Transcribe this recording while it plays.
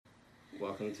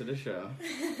welcome to the show.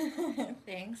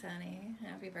 Thanks, honey.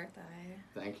 Happy birthday.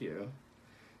 Thank you.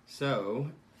 So,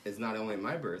 it's not only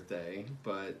my birthday,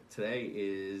 but today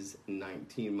is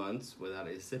 19 months without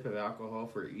a sip of alcohol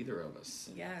for either of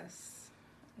us. Yes.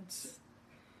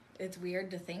 It's weird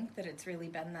to think that it's really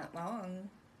been that long.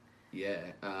 Yeah.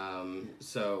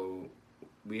 So,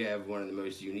 we have one of the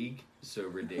most unique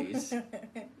sober days.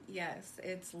 Yes,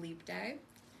 it's Leap Day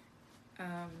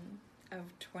of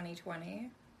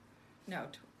 2020. No,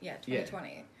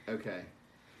 2020. Yeah. Okay.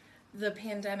 The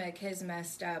pandemic has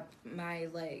messed up my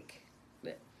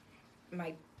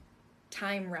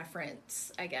time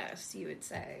reference, I guess you would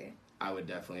say. I would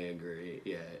definitely agree.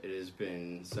 Yeah, it has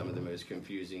been some of the most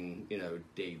confusing,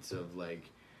 dates of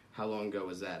how long ago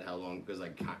was that? How long? Because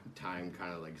time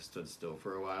kind of stood still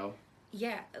for a while.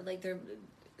 Yeah,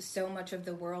 so much of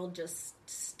the world just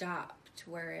stopped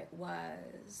where it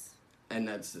was. And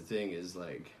that's the thing is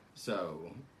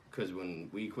because when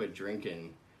we quit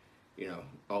drinking,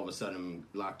 all of a sudden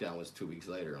lockdown was 2 weeks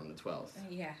later on the 12th.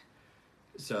 Yeah.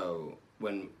 So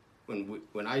when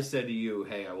I said to you,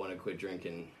 hey, I want to quit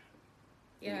drinking.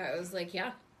 Yeah, I was like,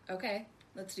 yeah, okay,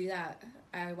 let's do that.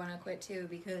 I want to quit too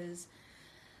because,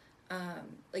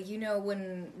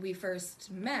 when we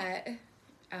first met,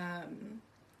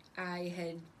 I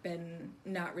had been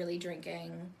not really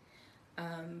drinking,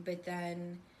 but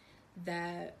then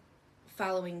that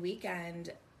following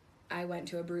weekend, I went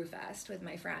to a brew fest with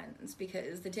my friends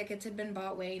because the tickets had been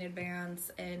bought way in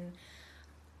advance, and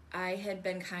I had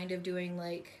been kind of doing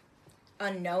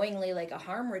unknowingly a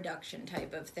harm reduction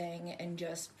type of thing and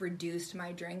just reduced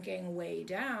my drinking way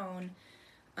down.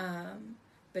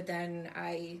 But then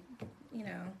I,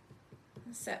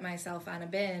 set myself on a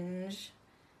binge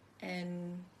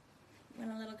and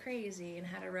went a little crazy and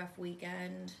had a rough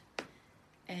weekend.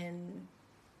 And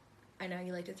I know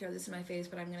you like to throw this in my face,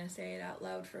 but I'm going to say it out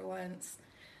loud for once.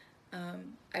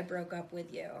 I broke up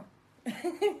with you.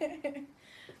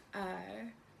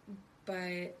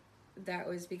 But that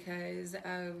was because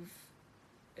of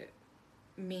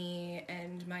me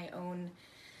and my own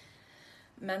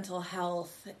mental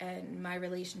health and my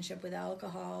relationship with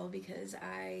alcohol, because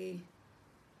I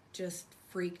just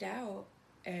freaked out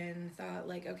and thought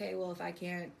okay, well, if I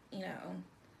can't,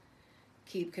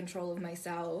 keep control of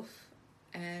myself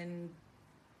and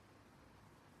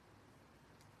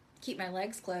keep my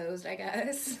legs closed, I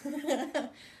guess,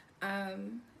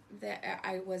 that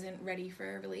I wasn't ready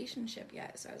for a relationship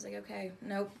yet. So I was like, okay,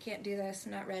 nope, can't do this,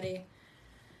 not ready.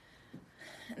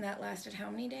 And that lasted how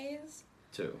many days?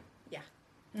 2. Yeah.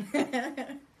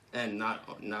 And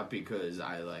not because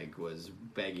I was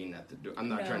begging at the door. I'm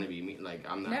not trying to be mean.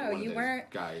 I'm not one of those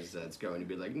guys that's going to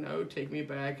be like, no, take me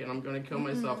back, and I'm going to kill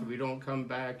myself if we don't come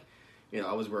back.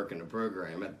 I was working a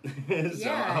program. So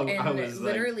I was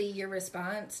literally your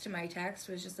response to my text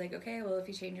was just okay, well, if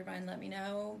you change your mind, let me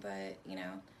know. But,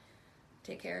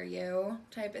 take care of you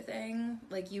type of thing.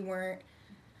 You weren't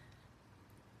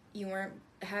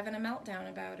having a meltdown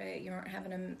about it. You weren't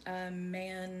having a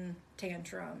man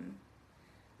tantrum.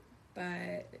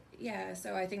 But, yeah,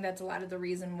 so I think that's a lot of the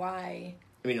reason why.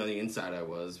 I mean, on the inside I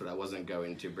was, but I wasn't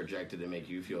going to project it and make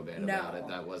you feel bad about it.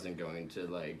 That wasn't going to,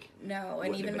 No,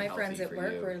 and even my friends at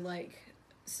work were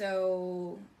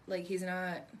so, he's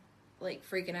not,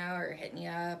 freaking out or hitting you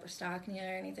up or stalking you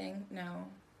or anything? No.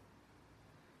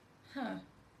 Huh.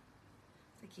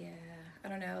 It's yeah, I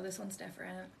don't know, this one's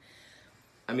different.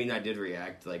 I mean, I did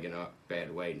react, in a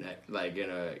bad way, in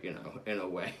a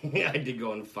way. I did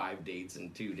go on 5 dates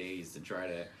in 2 days to try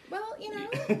to... Well, you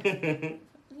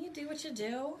do what you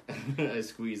do. I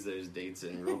squeezed those dates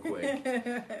in real quick.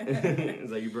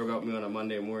 It's you broke up with me on a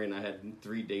Monday morning. I had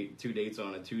 2 dates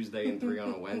on a Tuesday and 3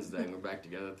 on a Wednesday, and we're back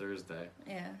together Thursday.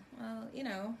 Yeah, well,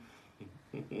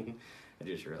 I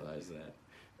just realized that.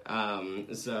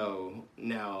 So,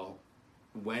 now,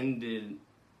 when did...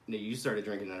 You started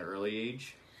drinking at an early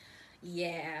age?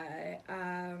 Yeah.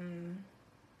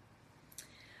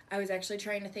 I was actually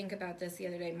trying to think about this the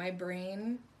other day. My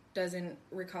brain doesn't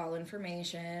recall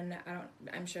information.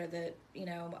 I'm sure that,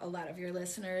 a lot of your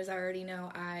listeners already know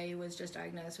I was just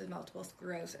diagnosed with multiple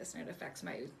sclerosis, and it affects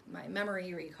my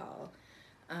memory recall.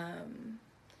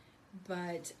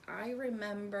 But I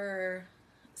remember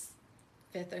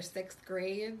 5th or 6th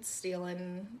grade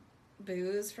stealing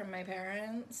booze from my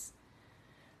parents.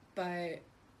 But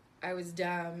I was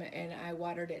dumb and I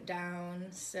watered it down,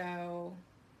 so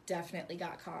definitely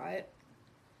got caught.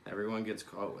 Everyone gets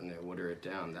caught when they water it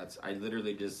down. I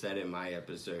literally just said in my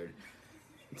episode,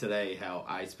 today how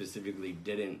I specifically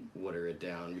didn't water it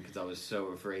down because I was so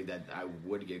afraid that I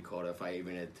would get caught if I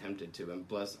even attempted to. And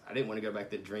plus, I didn't want to go back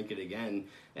to drink it again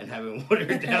and have it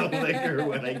watered down liquor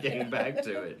when I came back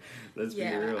to it. Let's be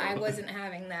real. I wasn't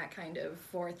having that kind of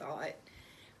forethought.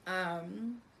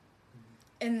 And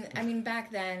I mean,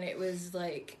 back then it was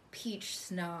like peach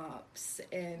schnapps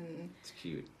and... It's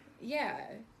cute. Yeah.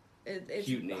 It's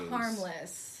cute names.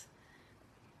 Harmless.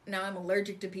 Now I'm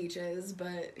allergic to peaches,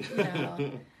 but, you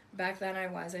know, back then I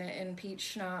wasn't. And peach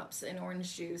schnapps and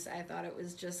orange juice, I thought it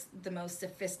was just the most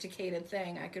sophisticated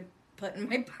thing I could put in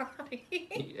my body.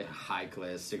 Yeah, high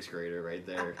class 6th grader right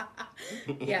there.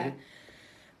 Yeah.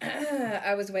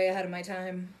 I was way ahead of my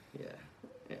time.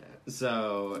 Yeah.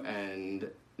 So, and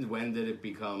when did it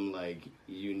become like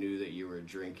you knew that you were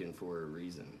drinking for a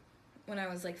reason? When I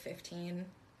was like 15.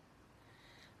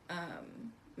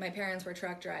 My parents were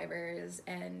truck drivers,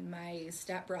 and my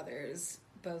stepbrothers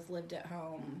both lived at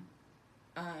home.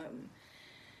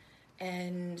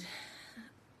 And let's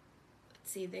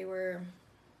see, they were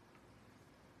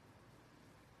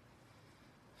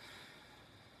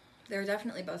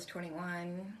definitely both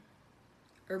 21,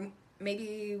 or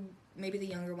maybe the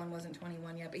younger one wasn't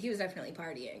 21 yet, but he was definitely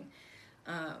partying.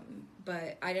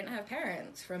 But I didn't have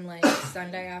parents from like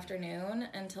Sunday afternoon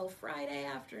until Friday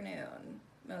afternoon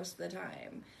most of the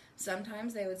time.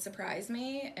 Sometimes they would surprise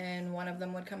me, and one of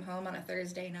them would come home on a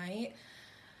Thursday night,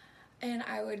 and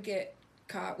I would get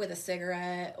caught with a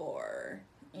cigarette, or,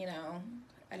 you know,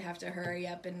 I'd have to hurry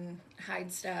up and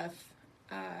hide stuff.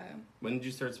 When did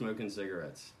you start smoking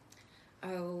cigarettes?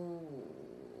 Oh,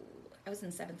 I was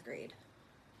in 7th grade.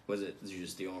 Did you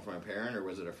just steal them from a parent, or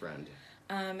was it a friend?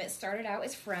 It started out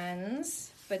as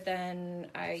friends, but then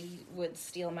I would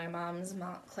steal my mom's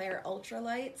Montclair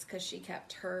Ultralights because she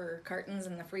kept her cartons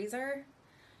in the freezer.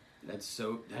 That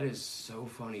is so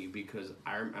funny because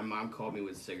my mom called me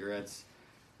with cigarettes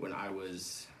when I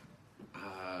was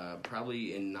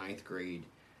probably in 9th grade,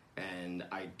 and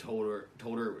I told her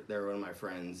they were one of my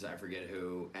friends, I forget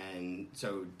who, and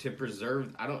so to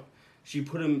preserve, she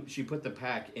put the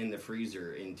pack in the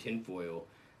freezer in tinfoil.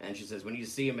 And she says, when you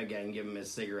see him again, give him his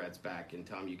cigarettes back and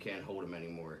tell him you can't hold him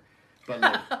anymore. But,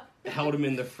 like, held him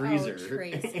in the freezer. Oh,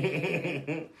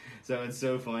 Tracy. So it's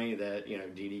so funny that, you know,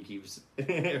 Dee Dee keeps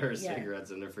her cigarettes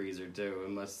in the freezer, too.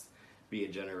 It must be a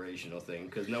generational thing,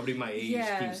 because nobody my age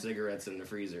keeps cigarettes in the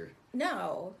freezer.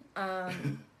 No. I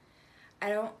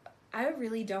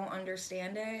really don't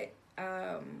understand it.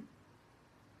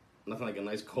 Nothing like a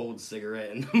nice cold cigarette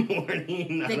in the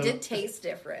morning. They did taste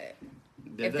different.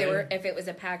 If it was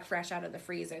a pack fresh out of the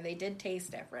freezer, they did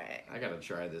taste different. I gotta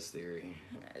try this theory.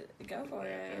 Go for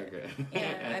it. Okay.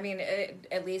 Yeah, I mean,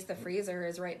 at least the freezer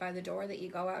is right by the door that you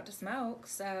go out to smoke,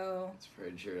 so... That's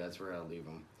very true. That's where I'll leave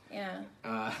them. Yeah.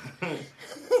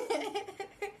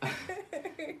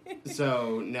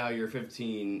 So now you're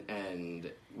 15,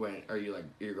 and when are you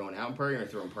you're going out and partying or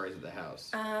throwing parties at the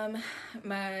house?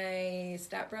 My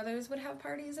stepbrothers would have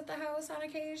parties at the house on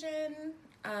occasion.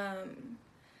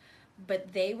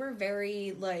 But they were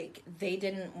very, they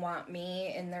didn't want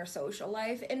me in their social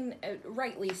life, and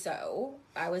rightly so.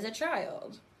 I was a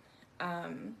child.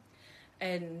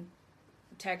 And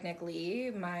technically,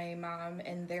 my mom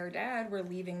and their dad were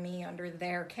leaving me under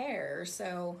their care,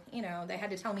 so, you know, they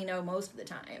had to tell me no most of the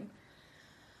time.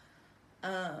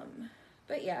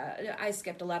 But yeah, I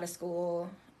skipped a lot of school,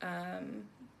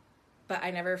 but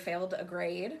I never failed a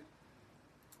grade.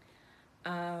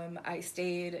 I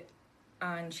stayed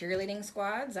on cheerleading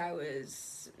squads. I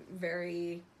was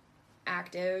very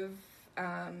active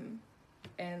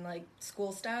in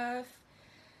school stuff.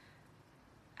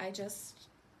 I just,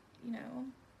 you know,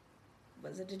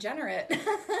 was a degenerate.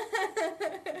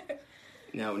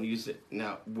 Now,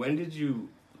 when did you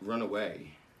run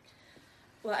away?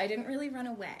 Well, I didn't really run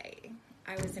away.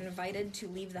 I was invited to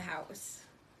leave the house.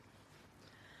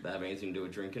 Did that have anything to do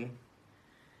with drinking?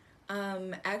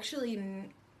 Actually,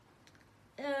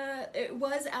 it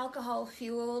was alcohol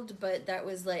fueled, but that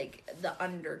was the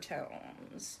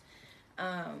undertones.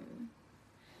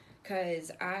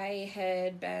 'Cause I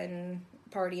had been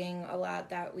partying a lot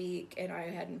that week, and I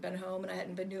hadn't been home, and I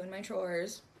hadn't been doing my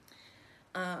chores.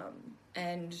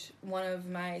 And one of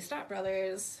my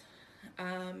stepbrothers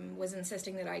was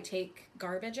insisting that I take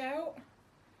garbage out.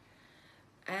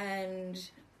 And,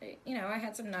 you know, I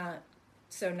had some not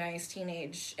so nice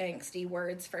teenage angsty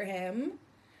words for him.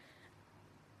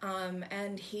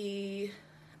 And he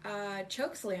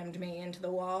chokeslammed me into the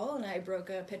wall, and I broke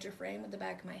a picture frame with the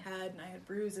back of my head, and I had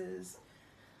bruises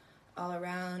all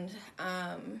around.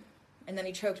 And then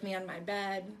he choked me on my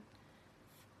bed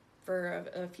for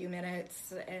a few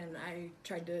minutes, and I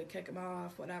tried to kick him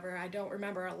off, whatever. I don't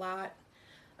remember a lot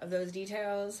of those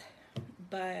details,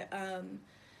 but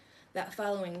that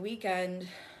following weekend,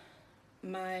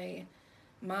 my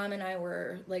mom and I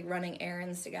were like running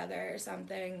errands together or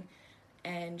something,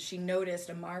 and she noticed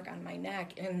a mark on my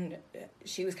neck, and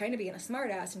she was kind of being a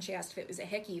smartass, and she asked if it was a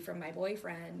hickey from my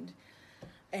boyfriend,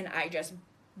 and I just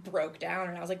broke down,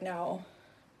 and I was like, no,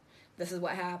 this is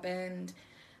what happened.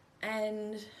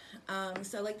 And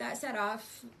so like that set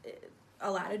off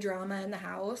a lot of drama in the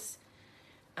house,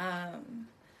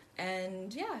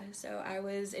 and yeah, so I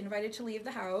was invited to leave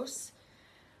the house.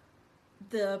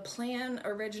 The plan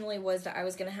originally was that I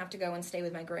was going to have to go and stay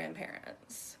with my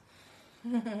grandparents.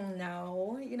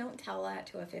 No, you don't tell that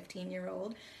to a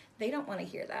 15-year-old. They don't want to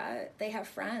hear that. They have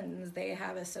friends. They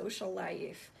have a social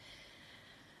life.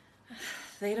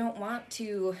 They don't want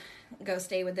to go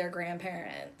stay with their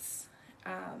grandparents.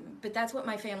 But that's what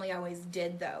my family always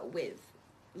did, though, with,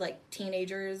 like,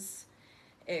 teenagers.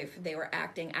 If they were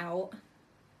acting out,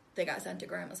 they got sent to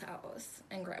Grandma's house,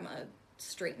 and Grandma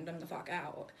straightened them the fuck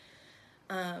out.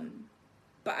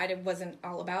 But I wasn't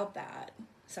all about that.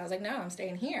 So I was like, no, I'm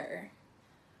staying here.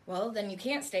 Well, then you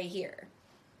can't stay here.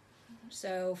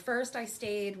 So first I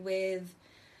stayed with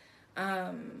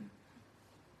an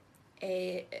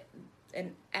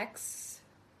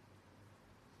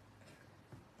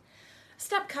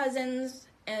step-cousins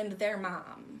and their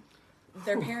mom.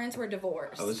 Their parents were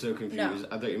divorced. I was so confused. No.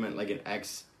 I thought you meant like an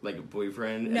ex, like a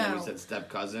boyfriend, and then you said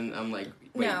step-cousin. I'm like,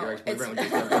 wait, no, your ex-boyfriend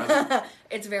was your step-cousin?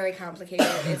 It's very complicated.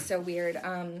 It's so weird.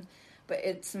 But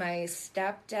it's my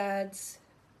stepdad's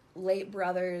late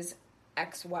brother's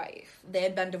ex-wife. They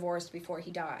had been divorced before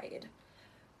he died.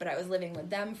 But I was living with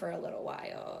them for a little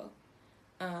while.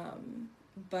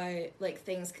 But, like,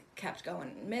 things kept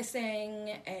going missing,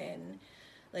 and...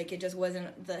 like, it just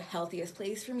wasn't the healthiest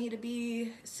place for me to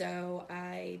be, so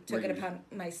I took it upon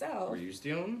myself. Were you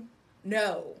stealing?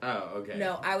 No. Oh, okay.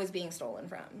 No, I was being stolen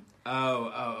from.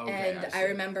 Oh, okay. And I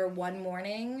remember one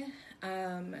morning,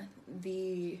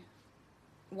 the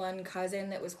one cousin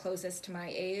that was closest to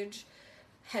my age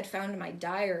had found my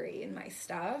diary and my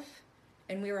stuff,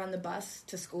 and we were on the bus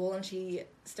to school, and she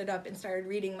stood up and started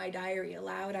reading my diary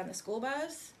aloud on the school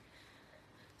bus.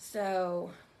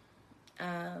 So,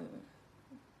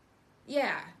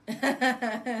 yeah,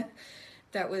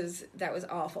 that was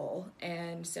awful,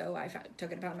 and so I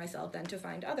took it upon myself then to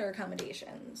find other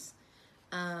accommodations.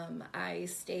 I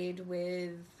stayed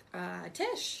with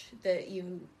Tish that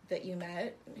you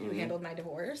met, who mm-hmm. handled my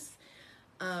divorce.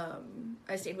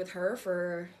 I stayed with her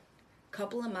for a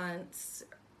couple of months.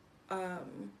 That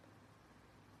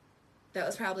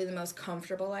was probably the most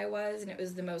comfortable I was, and it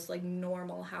was the most like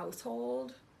normal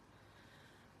household.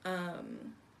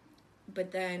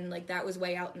 But then, like, that was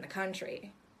way out in the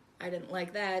country. I didn't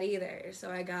like that either. So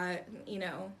I got,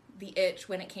 the itch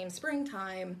when it came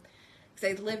springtime,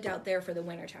 because I lived out there for the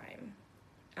wintertime.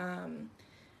 And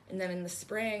then in the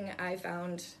spring, I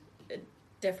found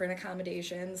different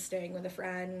accommodations, staying with a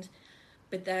friend.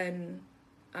 But then,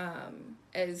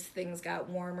 as things got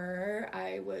warmer,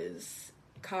 I was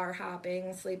car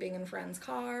hopping, sleeping in friends'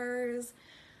 cars.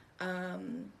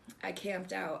 I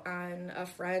camped out on a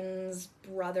friend's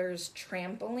brother's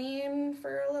trampoline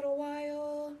for a little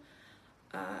while.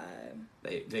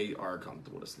 They are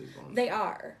comfortable to sleep on. They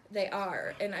are.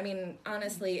 And I mean,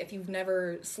 honestly, if you've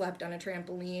never slept on a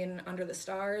trampoline under the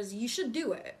stars, you should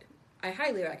do it. I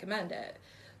highly recommend it.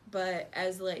 But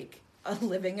as like a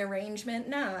living arrangement,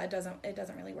 no, it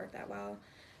doesn't really work that well.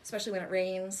 Especially when it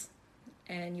rains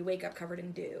and you wake up covered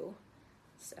in dew.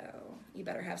 So you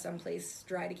better have someplace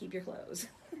dry to keep your clothes.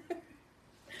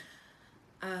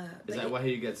 Is that why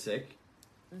you get sick?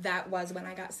 That was when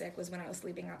I got sick, was when I was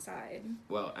sleeping outside.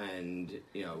 Well, and,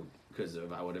 because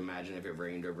I would imagine if it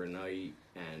rained overnight,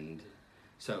 and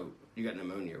so you got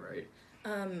pneumonia, right?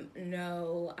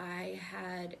 No, I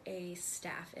had a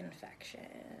staph infection.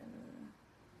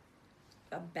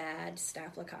 A bad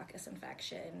staphylococcus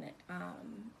infection.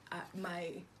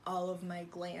 All of my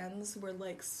glands were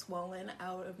like swollen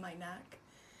out of my neck,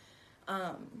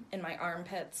 and my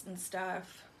armpits and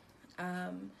stuff.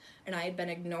 And I had been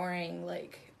ignoring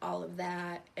like all of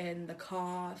that and the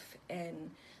cough and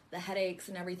the headaches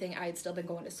and everything. I had still been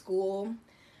going to school,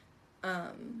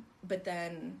 but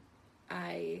then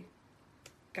I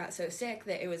got so sick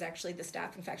that it was actually the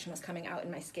staph infection was coming out in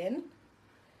my skin.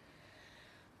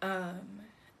 And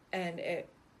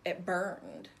it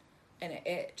burned and it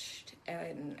itched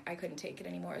and I couldn't take it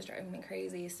anymore. It was driving me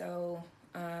crazy. So,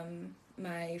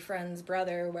 my friend's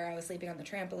brother, where I was sleeping on the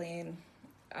trampoline,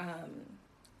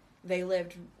 they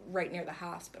lived right near the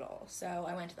hospital. So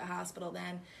I went to the hospital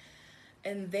then,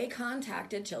 And they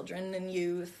contacted children and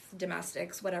youth,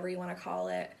 domestics, whatever you want to call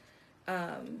it,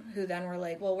 who then were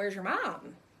like, well, where's your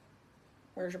mom?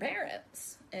 Where's your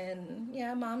parents? And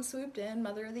yeah, mom swooped in,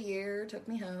 mother of the year, took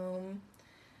me home.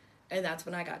 And that's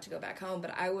when I got to go back home.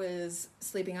 But I was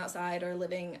sleeping outside or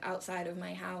living outside of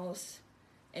my house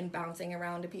and bouncing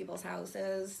around to people's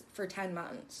houses for 10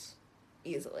 months,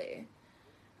 easily.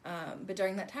 But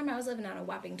during that time, I was living on a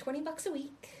whopping $20 a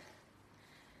week,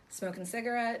 smoking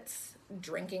cigarettes,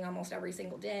 drinking almost every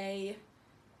single day,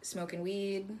 smoking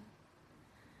weed,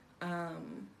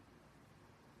 and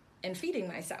feeding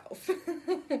myself.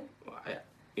 Well,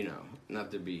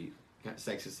 not to be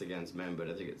sexist against men, but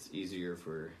I think it's easier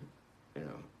for,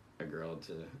 a girl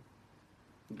to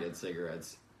get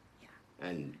cigarettes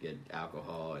and get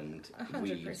alcohol and 100%.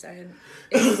 weed.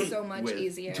 It's so much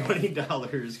easier.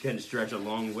 $20 can stretch a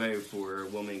long way for a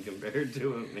woman compared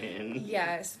to a man.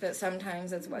 Yes, but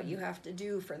sometimes it's what you have to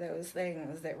do for those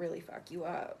things that really fuck you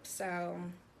up. So...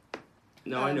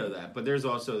 No, I know that, but there's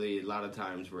also a lot of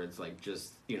times where it's like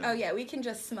just, Oh, yeah, we can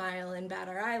just smile and bat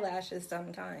our eyelashes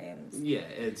sometimes. Yeah,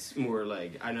 it's more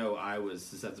like, I know I was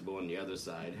susceptible on the other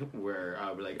side, where I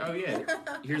would be like, oh, yeah,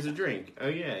 here's a drink. Oh,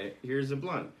 yeah, here's a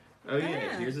blunt. Oh,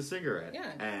 yeah, here's a cigarette.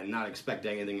 Yeah. And not expect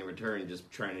anything in return, just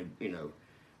trying to,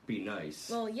 be nice.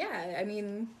 Well, yeah, I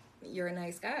mean, you're a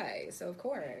nice guy, so of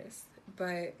course.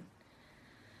 But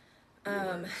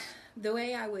the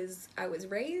way I was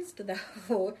raised,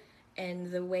 though...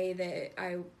 And the way that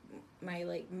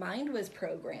my mind was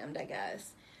programmed, I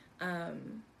guess,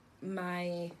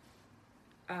 my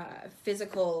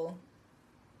physical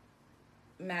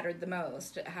mattered the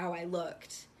most. How I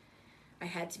looked, I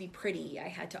had to be pretty. I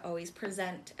had to always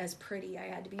present as pretty. I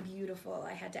had to be beautiful.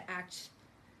 I had to act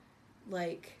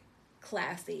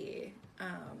classy.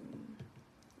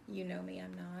 You know me,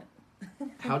 I'm not.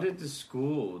 How did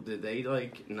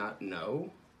they not know?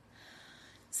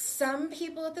 Some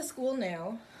people at the school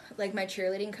knew. Like my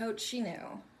cheerleading coach, she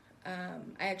knew. I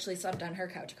actually slept on her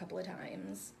couch a couple of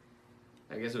times.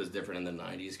 I guess it was different in the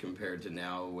 90s compared to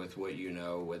now with what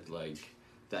with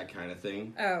that kind of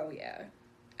thing. Oh, yeah.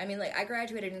 I mean, I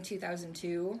graduated in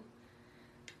 2002,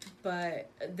 but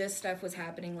this stuff was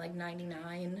happening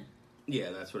 99. Yeah,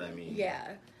 that's what I mean.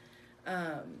 Yeah.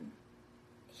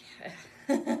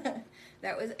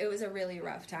 It was a really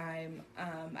rough time.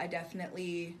 I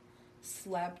definitely...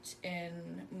 slept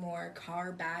in more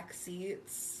car back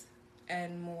seats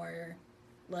and more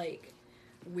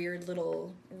weird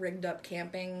little rigged up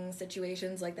camping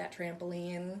situations like that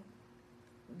trampoline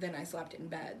than I slept in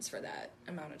beds for that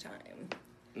amount of time.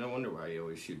 No wonder why you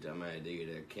always shoot down my idea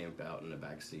to camp out in the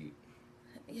back seat.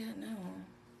 Yeah, no.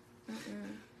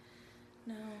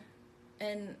 No.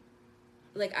 And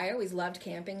I always loved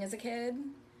camping as a kid,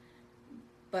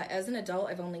 but as an adult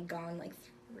I've only gone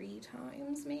 3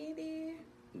 times, maybe.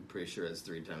 I'm pretty sure it's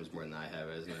 3 times more than I have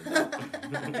as an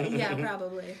adult. Yeah,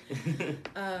 probably.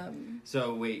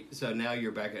 So now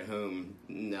you're back at home.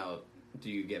 Now, do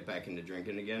you get back into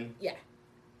drinking again? Yeah.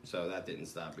 So that didn't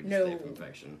stop you? No. Staph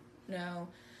infection? No.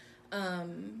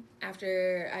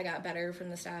 After I got better from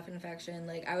the staph infection,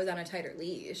 I was on a tighter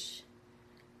leash.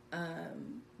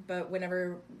 But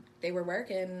whenever they were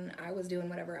working, I was doing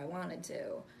whatever I wanted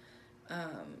to.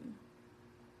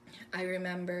 I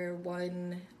remember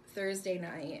one Thursday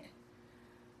night,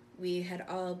 we had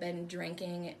all been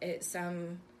drinking at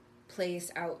some place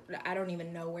out, I don't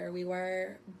even know where we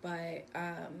were, but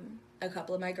a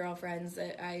couple of my girlfriends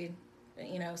that I,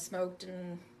 smoked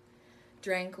and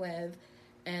drank with,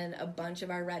 and a bunch of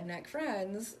our redneck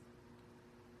friends,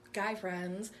 guy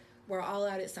friends, were all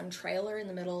out at some trailer in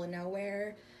the middle of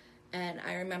nowhere. And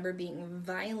I remember being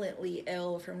violently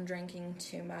ill from drinking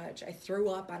too much. I threw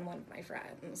up on one of my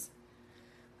friends.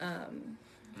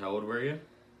 How old were you?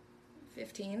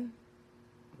 15.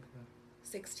 Okay.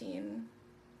 16.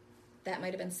 That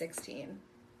might have been 16.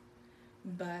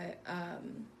 But,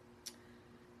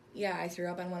 yeah, I threw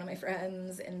up on one of my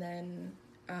friends. And then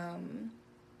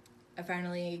I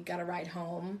finally got a ride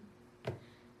home.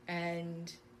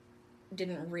 And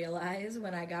didn't realize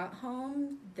when I got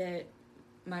home that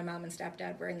my mom and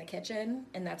stepdad were in the kitchen,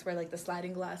 and that's where the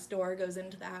sliding glass door goes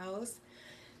into the house.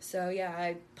 So yeah,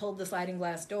 I pulled the sliding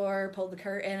glass door, pulled the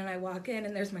curtain, and I walk in,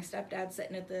 and there's my stepdad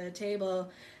sitting at the table,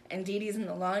 and Dee Dee's in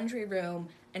the laundry room,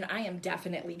 and I am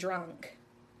definitely drunk.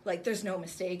 There's no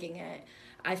mistaking it.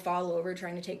 I fall over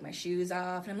trying to take my shoes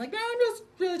off, and I'm like, no, I'm just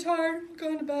really tired, I'm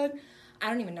going to bed. I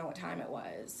don't even know what time it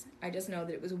was. I just know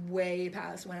that it was way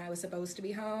past when I was supposed to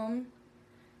be home,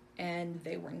 and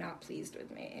they were not pleased with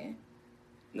me.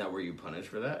 Now, were you punished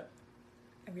for that?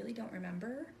 I really don't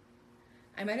remember.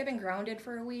 I might have been grounded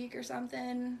for a week or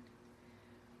something.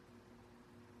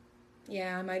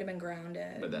 Yeah, I might have been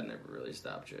grounded. But that never really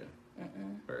stopped you?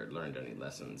 Or learned any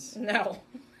lessons? No.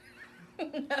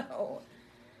 No.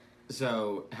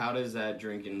 So, how does that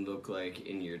drinking look like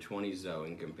in your 20s, though,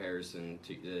 in comparison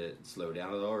to... Did it slow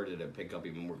down at all, or did it pick up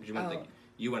even more? Because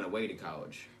you went away to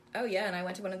college. Oh, yeah, and I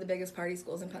went to one of the biggest party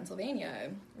schools in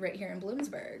Pennsylvania, right here in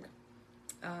Bloomsburg.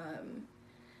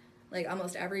 Like,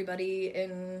 almost everybody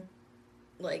in,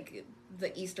 like,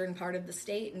 the eastern part of the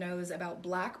state knows about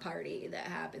Black Party that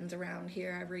happens around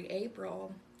here every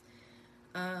April.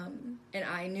 And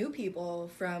I knew people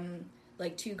from,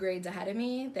 like, 2 grades ahead of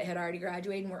me that had already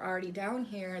graduated and were already down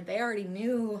here. They already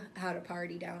knew how to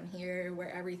party down here,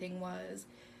 where everything was.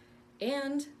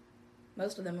 And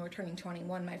most of them were turning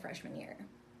 21 my freshman year.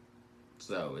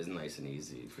 So it was nice and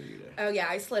easy for you to... Oh, yeah,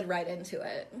 I slid right into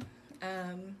it.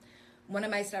 One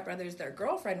of my stepbrothers, their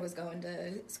girlfriend was going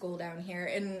to school down here,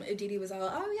 and Aditi was all,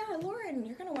 oh, yeah, Lauren,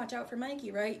 you're going to watch out for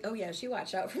Mikey, right? Oh, yeah, she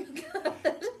watched out for me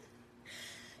good.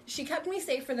 She kept me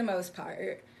safe for the most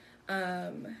part.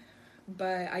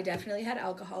 But I definitely had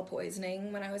alcohol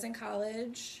poisoning when I was in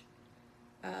college.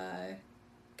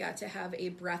 Got to have a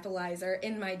breathalyzer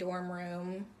in my dorm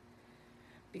room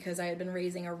because I had been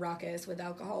raising a ruckus with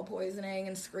alcohol poisoning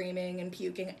and screaming and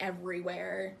puking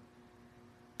everywhere.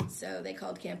 So they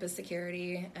called campus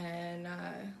security, and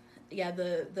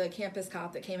the campus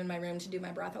cop that came in my room to do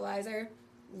my breathalyzer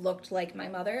looked like my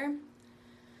mother.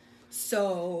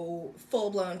 So,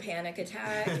 full-blown panic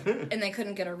attack, and they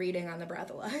couldn't get a reading on the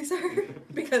breathalyzer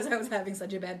because I was having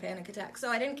such a bad panic attack. So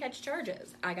I didn't catch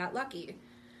charges. I got lucky.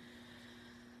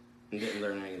 You didn't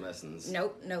learn any lessons?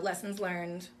 Nope, no lessons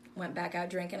learned. Went back out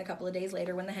drinking a couple of days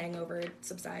later when the hangover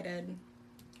subsided.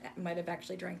 I might have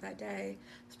actually drank that day.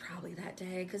 It was probably that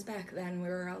day, because back then we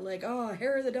were all like, oh,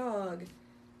 hair of the dog.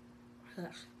 Ugh.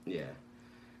 Yeah.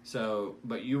 So,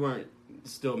 but you weren't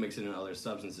still mixing in other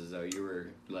substances, though. You were,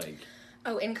 like...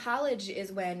 Oh, in college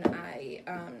is when I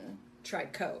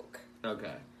tried Coke.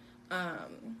 Okay. That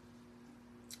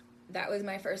was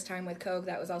my first time with Coke.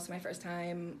 That was also my first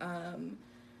time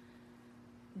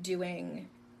doing...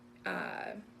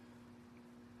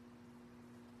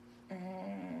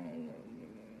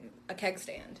 a keg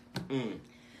stand.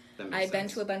 I had been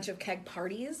to a bunch of keg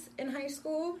parties in high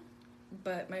school,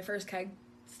 but my first keg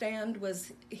stand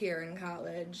was here in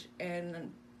college,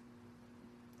 and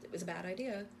it was a bad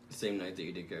idea. Same night that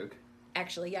you did Coke?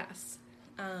 Actually, yes.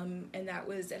 And that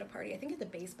was at a party, I think at the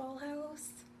baseball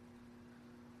house.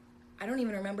 I don't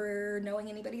even remember knowing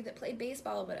anybody that played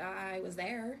baseball, but I was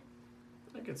there.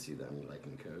 I could see them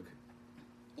liking Coke.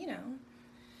 You know.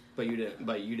 But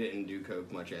you didn't do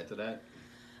Coke much after that?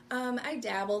 I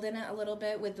dabbled in it a little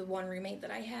bit with the one roommate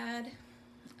that I had.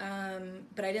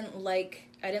 But I didn't like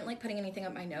putting anything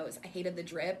up my nose. I hated the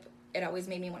drip. It always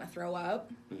made me want to throw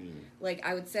up. Like,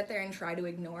 I would sit there and try to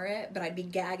ignore it, but I'd be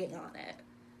gagging on it.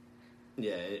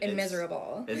 Yeah. And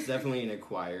miserable. It's definitely an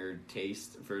acquired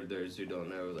taste for those who don't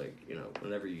know. Like, you know,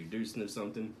 whenever you do sniff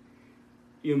something,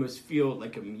 you almost feel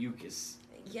like a mucus.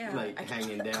 Yeah. Like,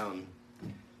 hanging down.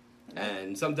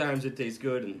 And sometimes it tastes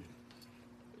good, and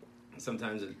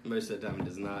sometimes most of the time it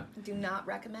does not. Do not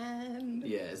recommend.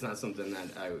 Yeah, it's not something that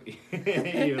I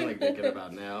even like thinking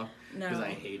about now. No. Because I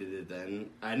hated it then.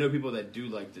 I know people that do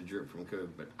like the drip from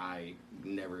Coke, but I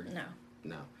never.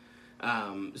 No.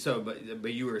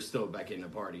 But you were still back in the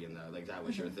partying though, like that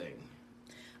was your thing.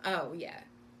 Oh yeah.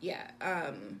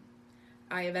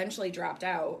 I eventually dropped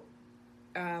out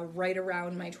right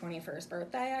around my 21st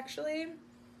birthday, actually,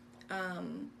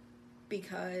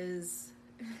 because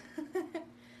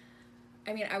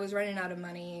I mean, I was running out of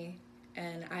money,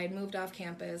 and I had moved off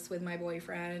campus with my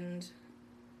boyfriend,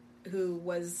 who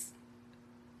was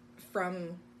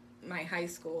from my high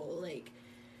school. Like,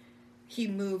 he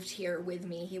moved here with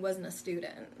me. He wasn't a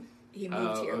student. He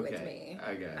moved here with me.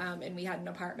 Okay. And we had an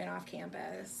apartment off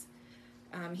campus.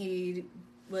 He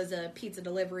was a pizza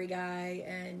delivery guy,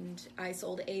 and I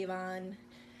sold Avon.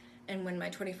 And when my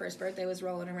 21st birthday was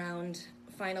rolling around,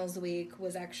 finals week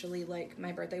was actually, like,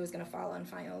 my birthday was going to fall on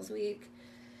finals week.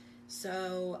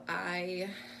 So I,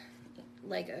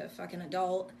 like a fucking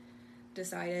adult,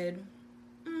 decided,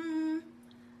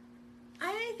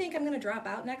 I think I'm going to drop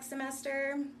out next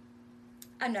semester.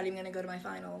 I'm not even going to go to my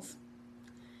finals,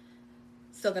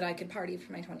 so that I could party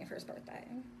for my 21st birthday.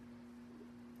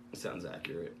 Sounds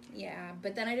accurate. Yeah,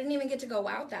 but then I didn't even get to go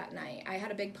out that night. I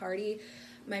had a big party.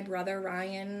 My brother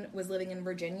Ryan was living in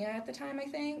Virginia at the time, I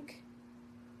think.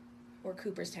 Or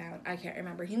Cooperstown. I can't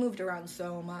remember. He moved around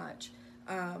so much.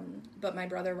 But my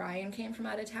brother Ryan came from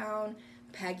out of town.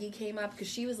 Peggy came up because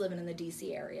she was living in the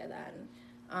D.C. area then.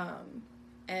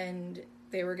 And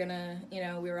they were going to,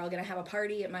 we were all going to have a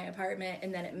party at my apartment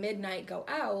and then at midnight go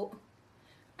out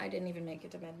I didn't even make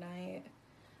it to midnight.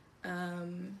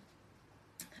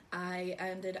 I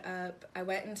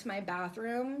went into my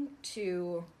bathroom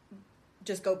to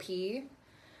just go pee,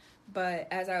 but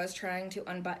as I was trying to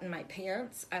unbutton my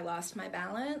pants, I lost my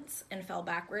balance and fell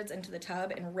backwards into the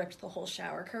tub and ripped the whole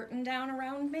shower curtain down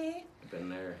around me. Been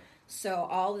there. So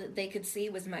all that they could see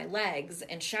was my legs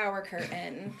and shower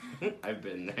curtain. I've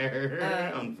been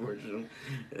there, unfortunately.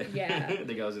 Yeah. I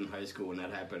think I was in high school when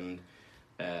that happened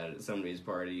at somebody's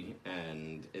party,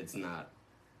 and it's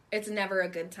never a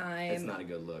good time. It's not a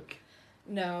good look.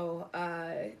 No.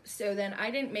 So then I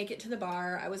didn't make it to the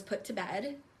bar. I was put to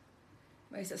bed.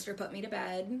 My sister put me to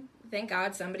bed. Thank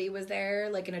God somebody was there,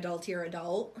 like an adultier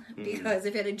adult, because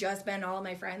if it had just been all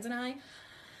my friends and I,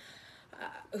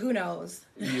 who knows?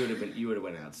 You would have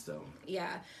went out still.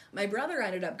 Yeah. My brother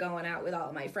ended up going out with all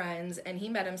of my friends, and he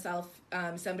met himself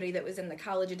somebody that was in the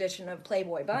college edition of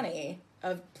Playboy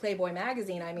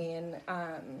magazine, I mean.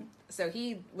 So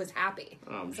he was happy.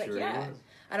 I'm sure he was.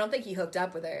 I don't think he hooked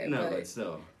up with her. No, but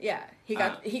still. Yeah. He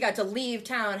got to leave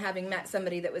town having met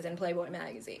somebody that was in Playboy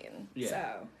magazine. Yeah.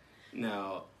 So.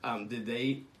 Now, did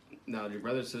your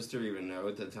brother and sister even know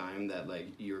at the time that, like,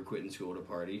 you were quitting school to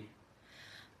party?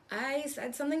 I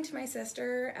said something to my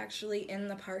sister, actually, in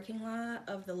the parking lot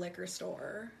of the liquor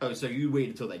store. Oh, so you waited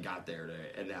until they got there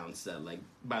to announce that, like,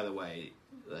 by the way,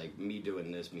 like, me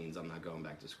doing this means I'm not going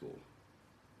back to school.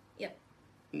 Yep.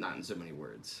 Not in so many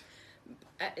words.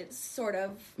 It's sort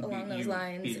of along those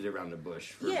lines. Beat it around the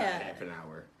bush for about half an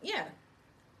hour. Yeah.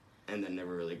 And then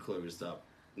never really closed up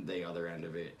the other end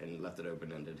of it and left it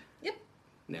open-ended. Yep.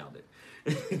 Nailed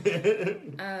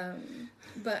it.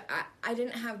 But I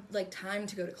didn't have, like, time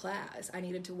to go to class. I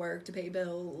needed to work to pay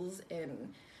bills,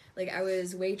 and, like, I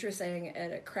was waitressing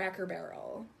at a Cracker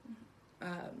Barrel.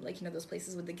 Like, you know, those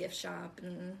places with the gift shop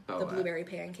and the blueberry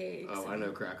pancakes. Oh, I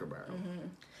know Cracker Barrel. Mm-hmm.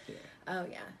 Yeah. Oh,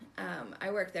 yeah.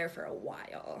 I worked there for a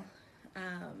while.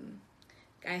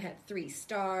 I had 3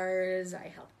 stars. I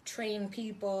helped train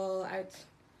people.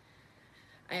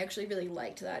 I actually really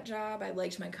liked that job. I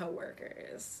liked my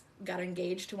coworkers. Got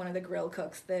engaged to one of the grill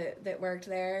cooks that worked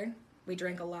there. We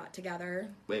drank a lot together.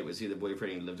 Wait, was he the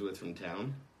boyfriend you lived with from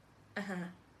town? Uh-huh.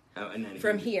 Oh, and then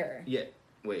from here. Yeah.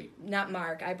 Wait. Not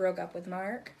Mark. I broke up with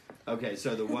Mark. Okay,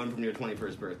 so the one from your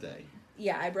 21st birthday.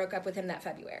 Yeah, I broke up with him that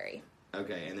February.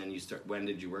 Okay, and then when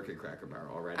did you work at Cracker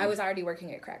Barrel already? I was already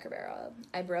working at Cracker Barrel.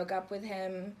 I broke up with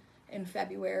him in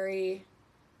February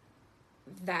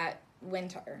that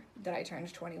winter that I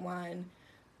turned 21.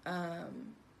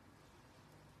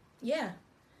 Yeah.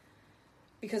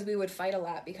 Because we would fight a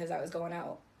lot because I was going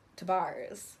out to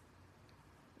bars.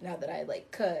 Now that I, like,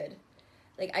 could.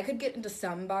 Like, I could get into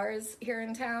some bars here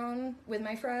in town with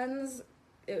my friends.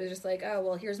 It was just like, oh,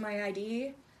 well, here's my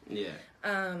ID. Yeah.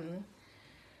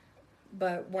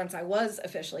 But once I was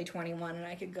officially 21 and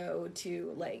I could go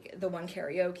to, like, the one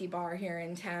karaoke bar here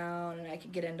in town and I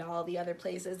could get into all the other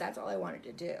places, that's all I wanted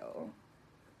to do.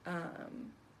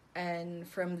 And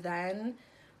from then,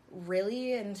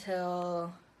 really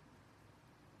until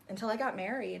I got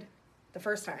married the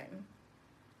first time,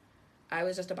 I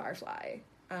was just a barfly.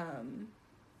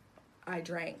 I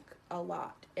drank a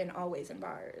lot and always in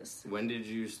bars. When did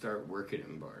you start working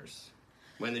in bars?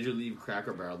 When did you leave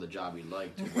Cracker Barrel, the job you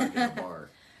liked, to work in a bar?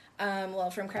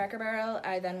 Well, from Cracker Barrel,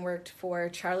 I then worked for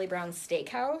Charlie Brown's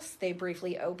Steakhouse. They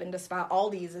briefly opened a spot.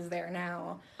 Aldi's is there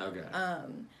now. Okay.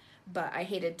 But I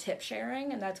hated tip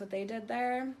sharing, and that's what they did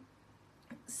there.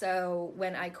 So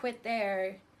when I quit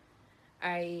there,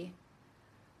 I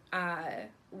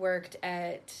worked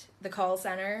at the call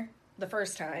center the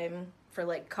first time for,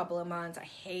 like, a couple of months. I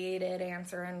hated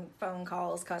answering phone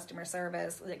calls, customer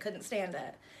service. I couldn't stand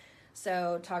it.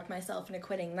 So talked myself into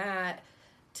quitting that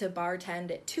to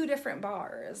bartend at 2 different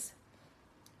bars.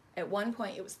 At one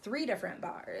point, it was 3 different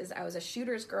bars. I was a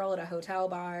shooter's girl at a hotel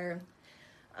bar.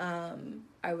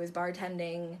 I was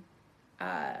bartending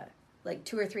like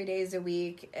 2 or 3 days a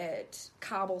week at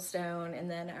Cobblestone, and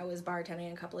then I was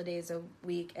bartending a couple of days a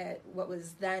week at what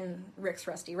was then Rick's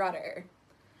Rusty Rudder.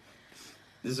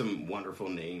 These are some wonderful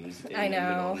names in I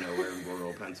know. the middle of nowhere in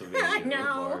rural Pennsylvania. I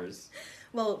know. Bars.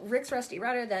 Well, Rick's Rusty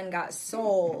Rudder then got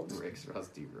sold. Rick's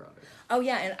Rusty Rudder. Oh,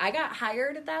 yeah, and I got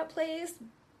hired at that place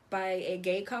by a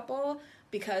gay couple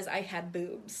because I had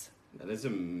boobs. That is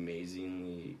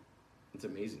amazingly... It's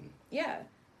amazing. Yeah.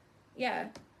 Yeah.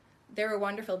 They were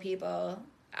wonderful people.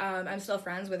 I'm still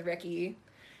friends with Ricky.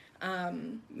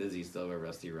 Does he still have a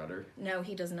Rusty Rudder? No,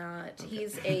 he does not. Okay.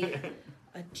 He's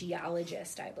a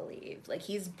geologist, I believe. Like,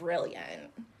 he's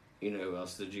brilliant. You know who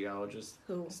else is a geologist?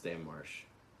 Who? Stan Marsh.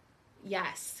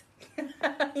 Yes.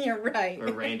 You're right.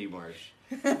 Or Randy Marsh.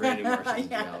 Randy Marsh is a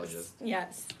geologist.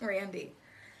 Yes, Randy.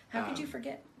 How could you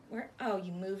forget? Where? Oh,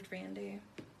 you moved Randy.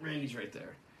 Randy's right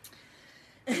there.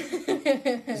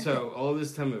 So all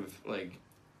this time of like,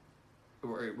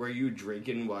 were you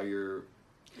drinking while you're?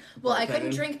 Well, I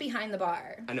couldn't drink behind the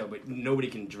bar. I know, but nobody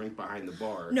can drink behind the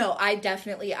bar. No, I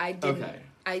didn't. Okay.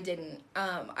 I didn't.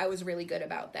 I was really good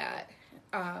about that.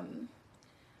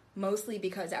 Mostly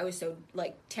because I was so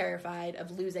like terrified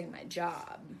of losing my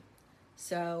job.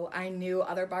 So I knew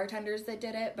other bartenders that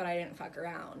did it, but I didn't fuck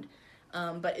around.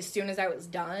 But as soon as I was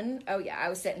done, oh yeah, I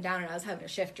was sitting down and I was having a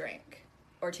shift drink.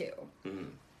 Or 2. Mm-hmm.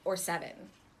 Or 7.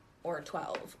 Or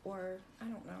 12. Or, I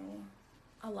don't know,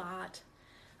 a lot.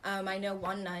 I know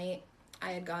one night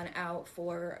I had gone out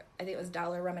for, I think it was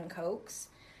 $1 rum and cokes.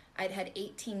 I'd had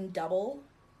 18 double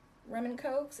rum and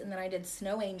cokes, and then I did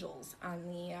snow angels on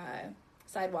the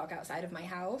sidewalk outside of my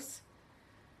house.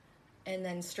 And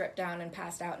then stripped down and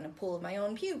passed out in a pool of my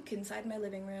own puke inside my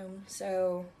living room.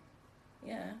 So,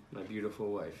 yeah. My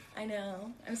beautiful wife. I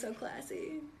know. I'm so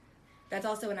classy. That's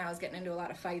also when I was getting into a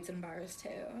lot of fights in bars,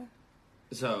 too.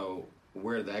 So,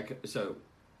 why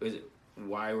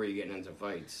were you getting into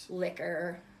fights?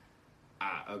 Liquor.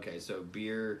 Ah, okay. So,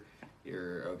 beer,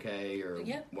 you're okay, or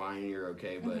wine, you're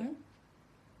okay, but...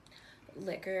 Mm-hmm.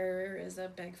 Liquor is a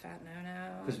big fat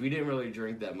no-no. Because we didn't really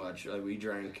drink that much. Like, we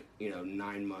drank,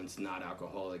 9 months not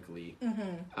alcoholically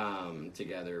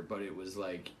together, but it was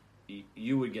like,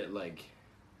 you would get, like...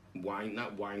 wine,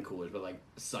 not wine coolers, but like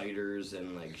ciders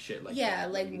and like shit like that. Yeah,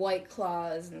 like White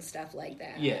Claws and stuff like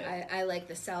that. Yeah. I like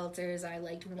the seltzers, I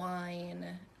liked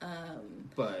wine.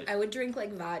 But I would drink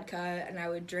like vodka and I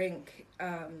would drink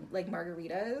like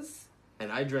margaritas. And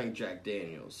I drank Jack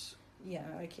Daniels. Yeah,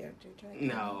 I can't do Jack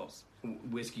Daniels. Now,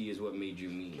 whiskey is what made you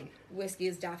mean. Whiskey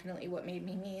is definitely what made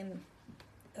me mean.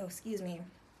 Oh, excuse me.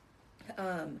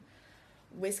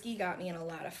 Whiskey got me in a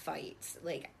lot of fights.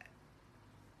 Like,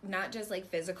 not just like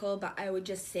physical, but I would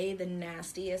just say the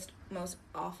nastiest, most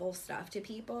awful stuff to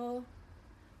people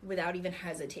without even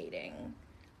hesitating.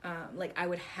 Like I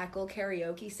would heckle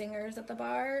karaoke singers at the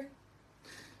bar.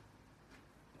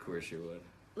 Of course you would.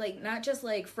 Like not just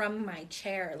like from my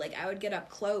chair, like I would get up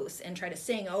close and try to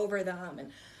sing over them,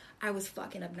 and I was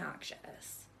fucking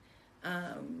obnoxious.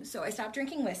 So I stopped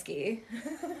drinking whiskey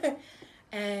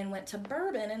and went to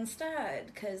bourbon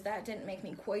instead, because that didn't make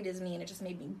me quite as mean, it just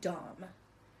made me dumb.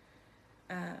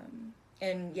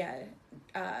 And yeah,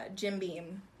 Jim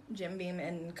Beam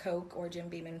and Coke, or Jim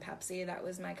Beam and Pepsi. That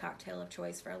was my cocktail of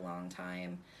choice for a long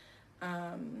time.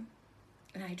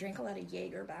 And I drank a lot of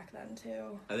Jaeger back then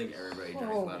too. I think everybody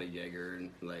drank a lot of Jaeger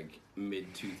in like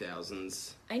mid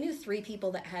 2000s. I knew 3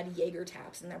 people that had Jaeger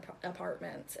taps in their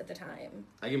apartments at the time.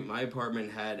 My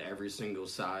apartment had every single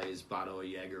size bottle of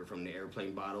Jaeger, from the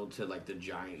airplane bottle to like the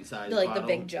giant size like bottle. The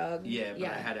big jug. Yeah, but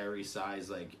I had every size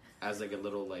like as like a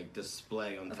little like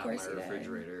display on top of my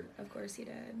refrigerator. Of course you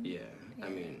did. Yeah, I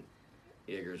mean,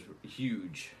 Jaeger's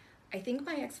huge. I think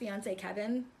my ex-fiance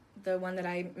Kevin, the one that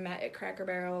I met at Cracker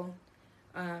Barrel,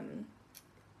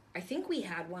 I think we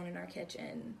had one in our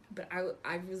kitchen, but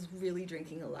I was really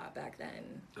drinking a lot back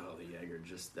then. Oh, the Jaeger,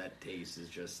 just that taste is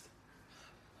just...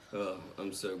 Oh,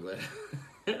 I'm so glad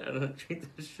I don't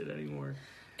drink this shit anymore.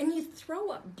 And you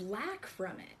throw up black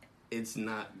from it. It's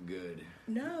not good.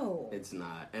 No. It's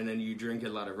not. And then you drink a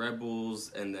lot of Red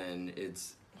Bulls, and then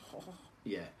it's...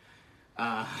 Yeah.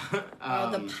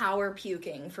 The power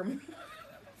puking from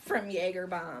Jaeger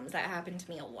bombs. That happened to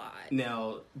me a lot.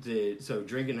 Now, so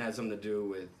drinking has something to do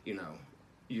with,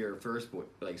 your first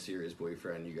serious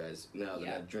boyfriend, you guys. Now,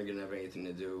 did drinking have anything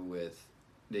to do with,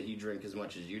 did he drink as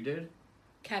much as you did?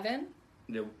 Kevin?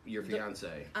 Your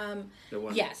fiance. The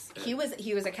one, yes, he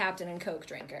was a Captain and Coke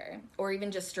drinker, or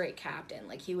even just straight Captain.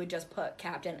 Like he would just put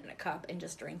Captain in a cup and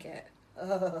just drink it.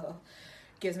 Oh,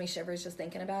 gives me shivers just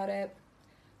thinking about it.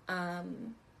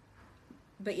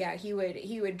 But yeah, he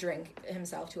would drink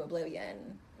himself to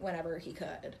oblivion whenever he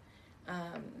could.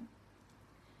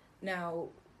 Now,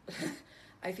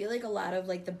 I feel like a lot of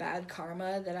like the bad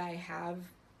karma that I have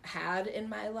had in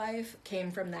my life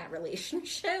came from that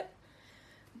relationship.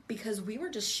 Because we were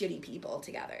just shitty people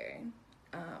together.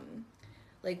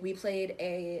 Like, we played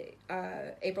a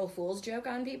April Fool's joke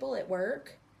on people at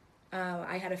work.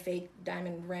 I had a fake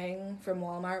diamond ring from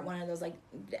Walmart, one of those, like,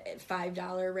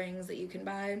 $5 rings that you can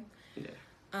buy.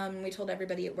 Yeah. We told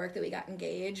everybody at work that we got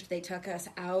engaged. They took us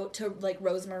out to, like,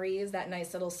 Rosemary's, that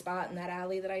nice little spot in that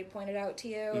alley that I pointed out to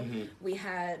you. Mm-hmm. We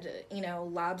had,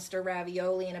 lobster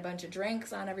ravioli and a bunch of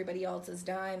drinks on everybody else's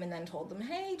dime, and then told them,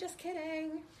 hey, just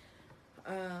kidding.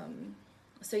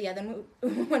 So yeah, then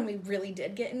when we really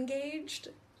did get engaged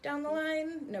down the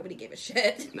line, nobody gave a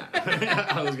shit. No.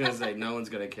 I was gonna say, no one's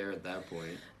gonna care at that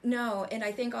point. No, and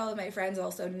I think all of my friends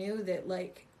also knew that,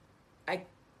 like, it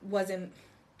wasn't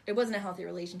a healthy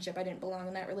relationship. I didn't belong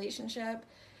in that relationship.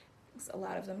 A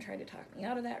lot of them tried to talk me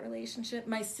out of that relationship.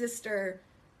 My sister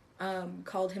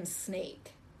called him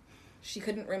Snake. She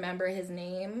couldn't remember his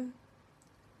name.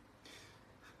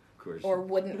 Of course. Or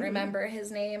wouldn't remember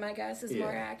his name, I guess, is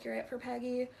more accurate for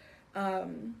Peggy.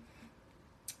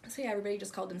 So yeah, everybody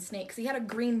just called him Snake because he had a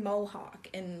green mohawk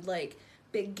and like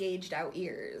big gauged out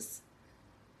ears.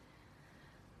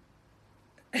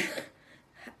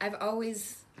 I've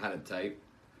always had a type.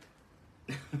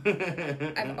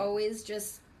 I've always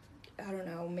just, I don't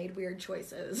know, made weird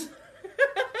choices.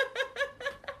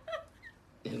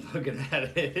 You're looking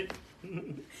at it.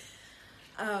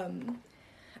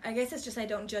 I guess it's just I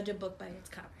don't judge a book by its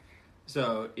cover.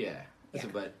 So yeah. So,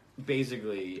 but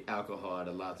basically, alcohol had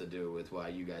a lot to do with why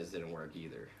you guys didn't work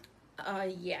either.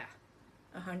 Yeah,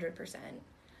 100%.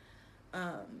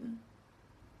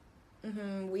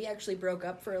 We actually broke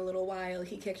up for a little while.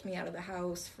 He kicked me out of the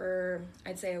house for,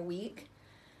 I'd say, a week.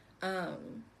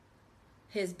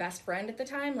 His best friend at the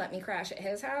time let me crash at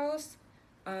his house.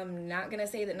 I'm not gonna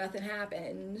say that nothing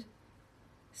happened.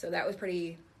 So that was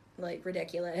pretty, like,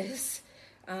 ridiculous.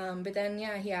 But then,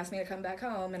 yeah, he asked me to come back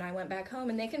home, and I went back home,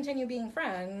 and they continued being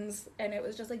friends, and it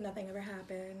was just like nothing ever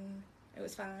happened. It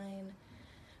was fine.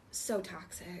 So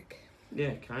toxic.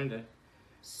 Yeah, kinda.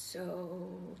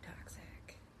 So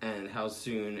toxic. And how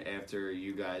soon after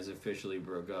you guys officially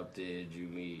broke up did you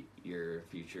meet your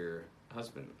future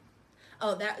husband?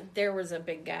 Oh, there was a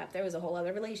big gap. There was a whole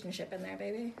other relationship in there,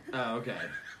 baby. Oh, okay.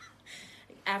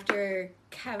 After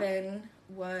Kevin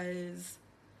was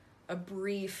a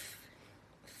brief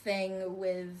thing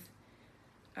with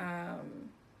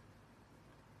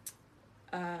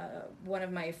one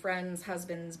of my friend's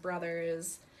husband's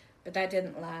brothers, but that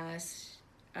didn't last.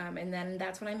 And then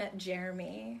that's when I met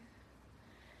Jeremy.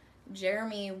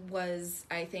 Jeremy was,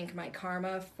 I think, my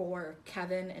karma for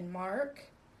Kevin and Mark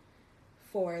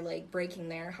for, like, breaking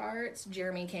their hearts.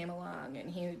 Jeremy came along,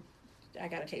 and I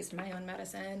got a taste of my own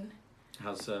medicine.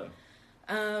 How so?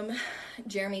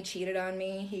 Jeremy cheated on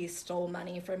me. He stole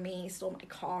money from me. He stole my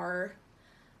car.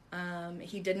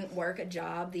 He didn't work a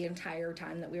job the entire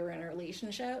time that we were in a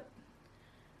relationship.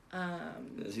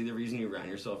 Is he the reason you ran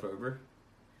yourself over?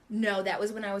 No, that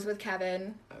was when I was with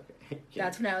Kevin. Okay.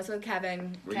 That's when I was with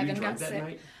Kevin. Were Kevin you drunk got that sick.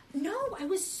 night? No, I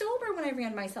was sober when I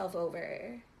ran myself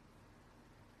over.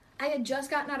 I had just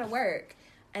gotten out of work,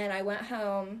 and I went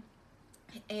home,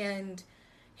 and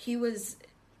he wasn't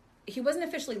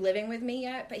officially living with me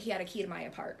yet, but he had a key to my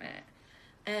apartment.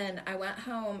 And I went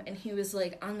home, and he was,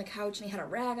 like, on the couch, and he had a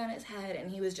rag on his head,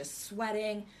 and he was just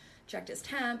sweating, checked his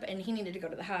temp, and he needed to go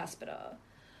to the hospital.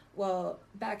 Well,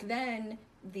 back then,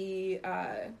 the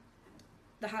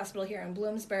hospital here in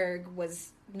Bloomsburg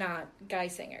was not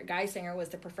Geisinger. Geisinger was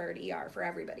the preferred ER for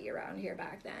everybody around here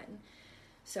back then.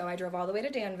 So I drove all the way to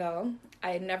Danville.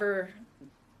 I had never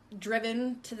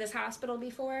driven to this hospital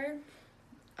before,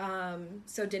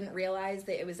 so didn't realize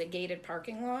that it was a gated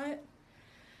parking lot.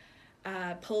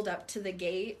 Pulled up to the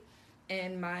gate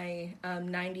in my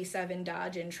 97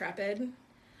 Dodge Intrepid.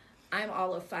 I'm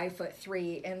all of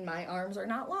 5'3", and my arms are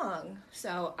not long,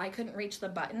 so I couldn't reach the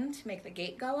button to make the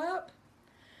gate go up.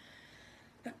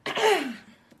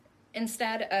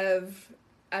 Instead of,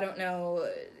 I don't know,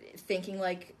 thinking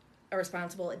like a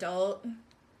responsible adult,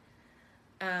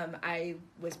 I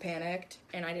was panicked,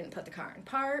 and I didn't put the car in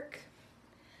park.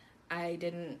 I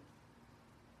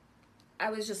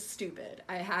was just stupid.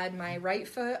 I had my right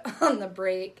foot on the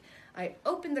brake. I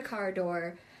opened the car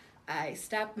door. I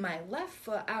stepped my left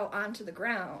foot out onto the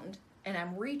ground, and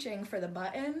I'm reaching for the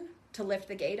button to lift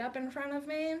the gate up in front of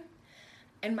me.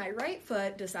 And my right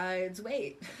foot decides,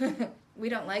 wait, we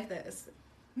don't like this.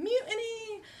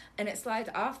 Mutiny! And it slides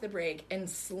off the brake and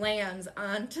slams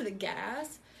onto the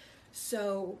gas.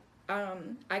 So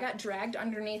I got dragged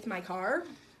underneath my car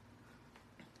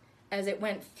as it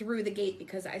went through the gate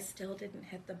because I still didn't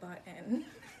hit the button.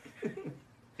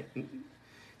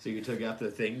 So you took out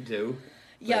the thing too?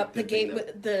 Yep, like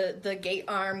the gate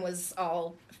arm was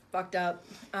all fucked up.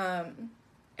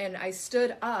 And I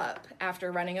stood up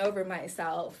after running over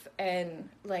myself, and,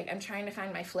 like, I'm trying to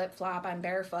find my flip-flop. I'm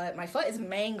barefoot. My foot is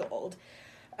mangled,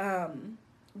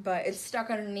 but it's stuck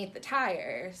underneath the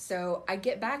tire. So I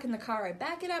get back in the car. I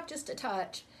back it up just a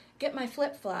touch, get my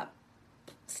flip-flop,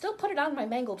 still put it on my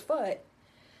mangled foot.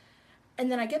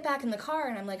 And then I get back in the car,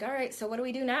 and I'm like, all right, so what do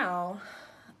we do now?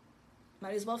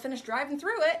 Might as well finish driving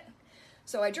through it.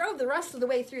 So I drove the rest of the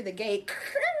way through the gate.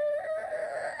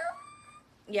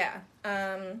 Yeah.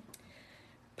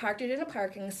 Parked it in a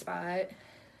parking spot.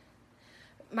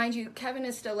 Mind you, Kevin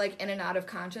is still, like, in and out of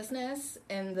consciousness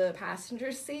in the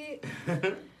passenger seat.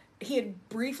 he had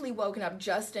briefly woken up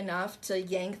just enough to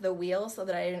yank the wheel so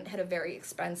that I didn't hit a very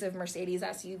expensive Mercedes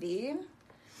SUV.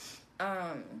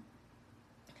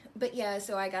 But yeah,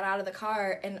 so I got out of the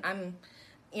car and I'm,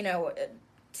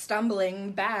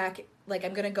 stumbling back, like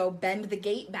I'm going to go bend the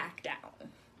gate back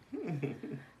down.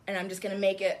 And I'm just going to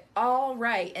make it all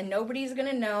right, and nobody's going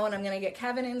to know, and I'm going to get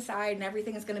Kevin inside, and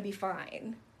everything's going to be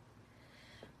fine.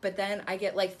 But then I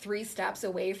get like 3 steps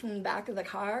away from the back of the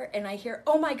car, and I hear,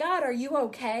 "Oh my God, are you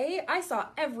okay? I saw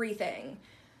everything."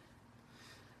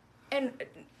 And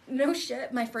no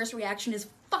shit, my first reaction is,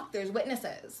 fuck, there's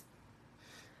witnesses.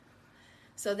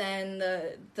 So then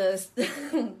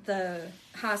the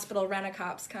hospital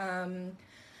rent-a-cops come.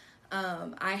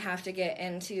 I have to get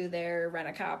into their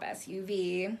rent-a-cop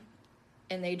SUV,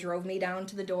 and they drove me down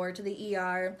to the door to the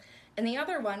ER. And the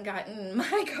other one got in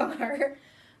my car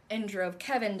and drove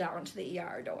Kevin down to the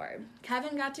ER door.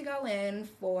 Kevin got to go in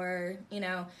for,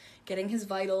 getting his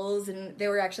vitals, and they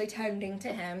were actually tending to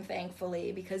him,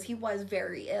 thankfully, because he was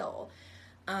very ill.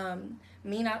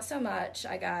 Me, not so much.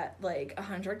 I got,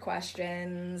 100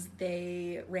 questions.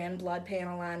 They ran blood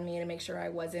panel on me to make sure I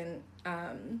wasn't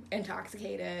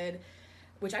intoxicated,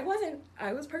 which I wasn't.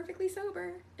 I was perfectly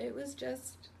sober. It was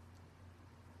just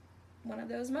one of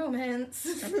those moments.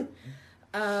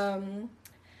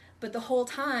 But the whole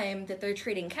time that they're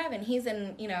treating Kevin, he's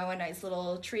in, a nice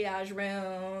little triage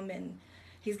room, and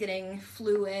he's getting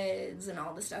fluids and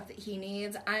all the stuff that he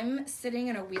needs. I'm sitting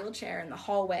in a wheelchair in the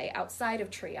hallway outside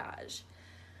of triage.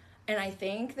 And I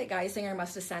think that Geisinger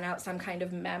must have sent out some kind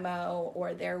of memo,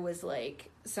 or there was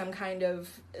some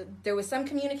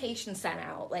communication sent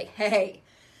out, hey,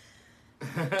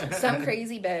 some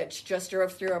crazy bitch just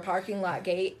drove through a parking lot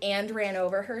gate and ran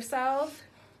over herself.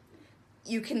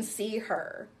 You can see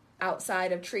her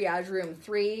outside of triage room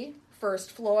 3,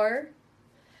 first floor,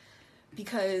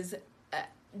 because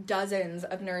dozens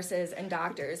of nurses and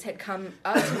doctors had come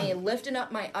up to me, lifting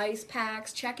up my ice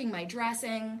packs, checking my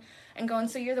dressing, and going,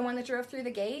 "So you're the one that drove through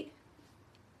the gate?"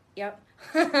 "Yep."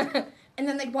 And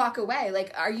then they'd walk away,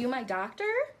 "Are you my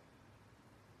doctor?"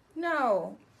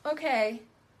 "No." "Okay."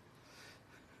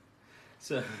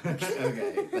 So,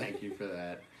 okay, thank you for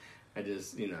that. I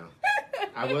just,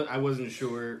 I wasn't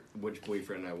sure which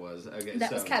boyfriend I was. Okay,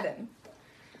 that was Kevin.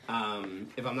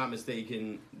 If I'm not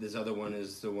mistaken, this other one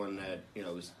is the one that,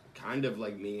 was kind of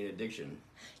like me in addiction.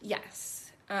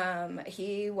 Yes.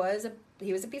 He was a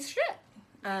piece of shit.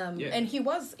 Yeah. And he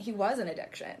was an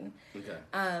addiction.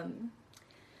 Okay.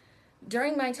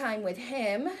 During my time with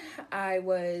him, I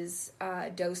was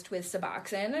dosed with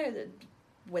Suboxone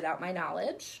without my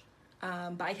knowledge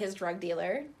by his drug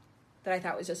dealer that I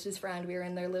thought was just his friend. We were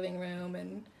in their living room,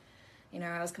 and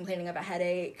I was complaining of a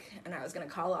headache, and I was going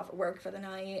to call off of work for the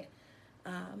night.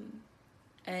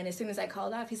 And as soon as I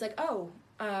called off, he's like, "Oh,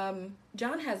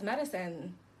 John has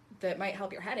medicine that might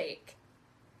help your headache."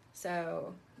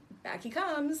 So back he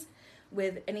comes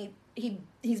and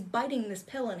he's biting this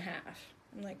pill in half.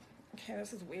 I'm like, okay,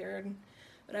 this is weird,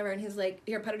 whatever. And he's like,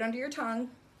 "Here, put it under your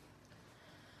tongue."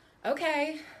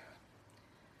 Okay.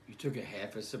 You took a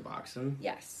half of Suboxone?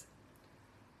 Yes.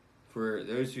 For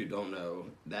those who don't know,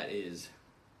 that is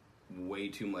way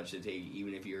too much to take,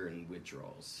 even if you're in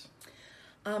withdrawals.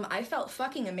 I felt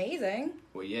fucking amazing.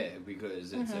 Well, yeah,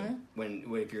 because it's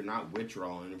if you're not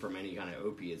withdrawing from any kind of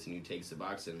opiates and you take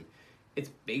Suboxone, it's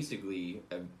basically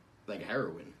like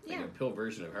heroin, like a pill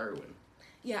version of heroin.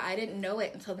 Yeah, I didn't know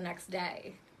it until the next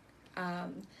day,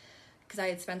 because I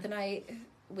had spent the night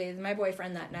with my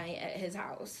boyfriend that night at his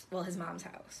house, his mom's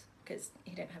house, because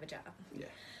he didn't have a job.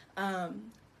 Yeah.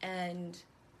 And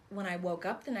when I woke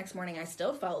up the next morning, I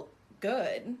still felt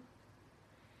good,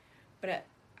 but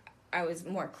I was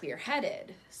more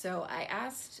clear-headed. So I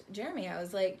asked Jeremy, I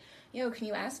was like, can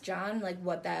you ask John,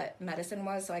 what that medicine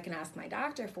was so I can ask my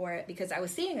doctor for it? Because I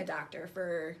was seeing a doctor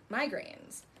for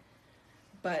migraines.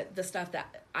 But the stuff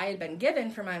that I had been given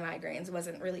for my migraines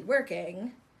wasn't really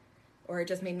working, or it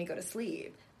just made me go to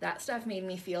sleep. That stuff made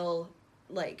me feel,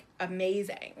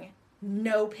 amazing.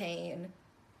 No pain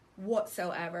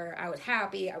whatsoever. I was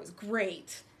happy. I was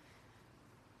great.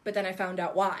 But then I found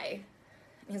out why.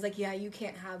 He's like, "Yeah, you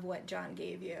can't have what John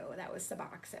gave you. That was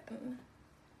Suboxone."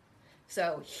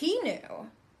 So he knew.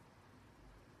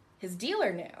 His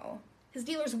dealer knew. His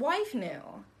dealer's wife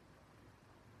knew.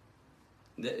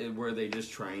 Were they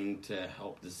just trying to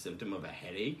help the symptom of a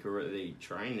headache, or were they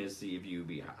trying to see if you'd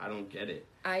be... I don't get it.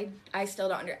 I still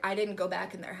don't I didn't go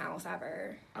back in their house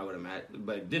ever. I would imagine,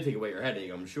 but it did take away your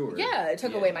headache, I'm sure. Yeah, it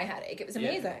took away my headache. It was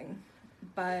amazing.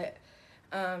 But,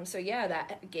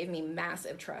 that gave me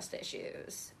massive trust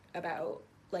issues about,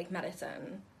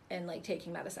 medicine and,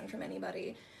 taking medicine from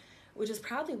anybody. which is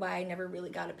probably why I never really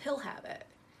got a pill habit.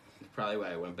 Probably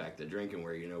why I went back to drinking,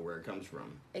 where you know where it comes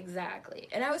from. Exactly.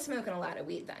 And I was smoking a lot of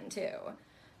weed then, too.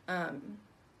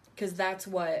 Because that's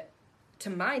what, to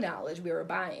my knowledge, we were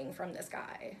buying from this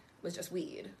guy, was just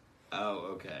weed.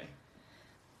 Oh, okay.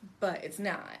 But it's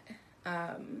not.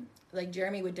 Like,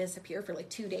 Jeremy would disappear for, like,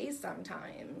 2 days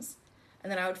sometimes.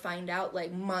 And then I would find out,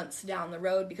 like, months down the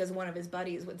road because one of his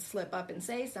buddies would slip up and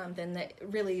say something that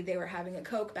really they were having a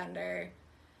coke bender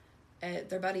at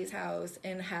their buddy's house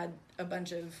and had a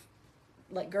bunch of,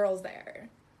 like, girls there.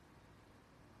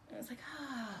 And I was like,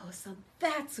 oh, so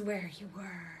that's where you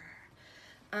were.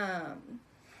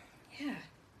 Yeah.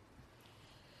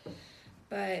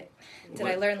 But did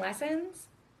I learn lessons?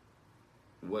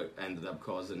 What ended up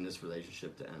causing this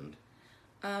relationship to end?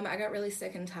 I got really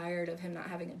sick and tired of him not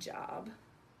having a job.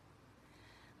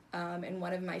 And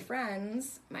one of my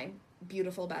friends, my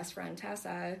beautiful best friend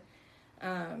Tessa,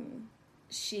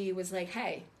 she was like,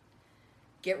 hey,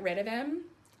 get rid of him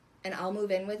and I'll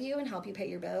move in with you and help you pay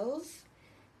your bills,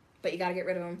 but you got to get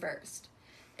rid of him first.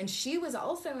 And she was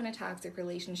also in a toxic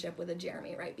relationship with a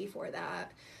Jeremy right before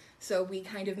that. So we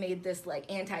kind of made this,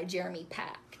 like, anti-Jeremy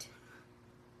pact.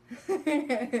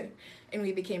 And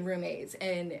we became roommates.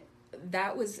 And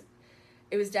it was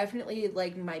definitely,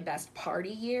 like, my best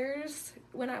party years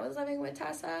when I was living with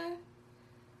Tessa.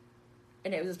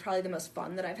 And it was probably the most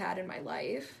fun that I've had in my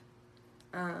life.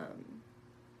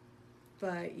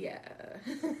 But, yeah.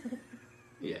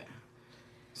 Yeah.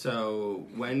 So,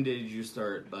 when did you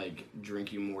start, like,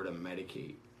 drinking more to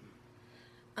medicate?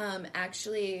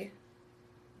 Actually...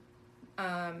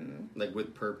 like,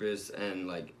 with purpose and,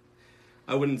 like...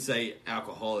 I wouldn't say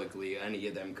alcoholically. Any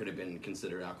of them could have been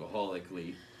considered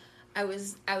alcoholically. I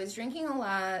was drinking a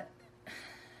lot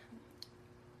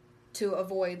to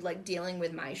avoid, like, dealing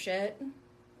with my shit,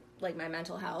 like, my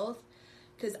mental health,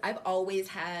 because I've always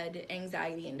had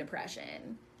anxiety and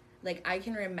depression. Like, I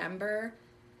can remember,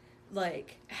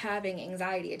 like, having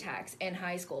anxiety attacks in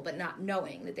high school, but not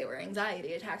knowing that they were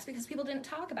anxiety attacks because people didn't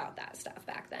talk about that stuff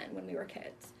back then when we were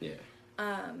kids. Yeah.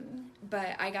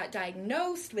 But I got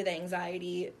diagnosed with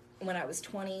anxiety when I was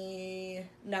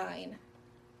 29.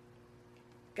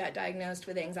 Got diagnosed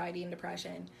with anxiety and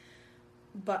depression.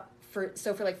 But for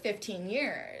like 15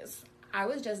 years, I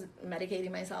was just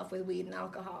medicating myself with weed and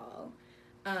alcohol.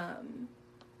 And,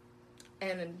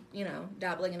 you know,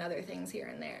 dabbling in other things here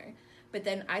and there. But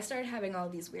then I started having all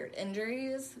these weird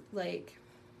injuries, like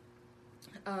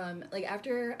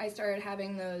after I started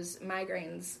having those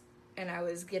migraines and I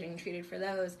was getting treated for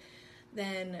those,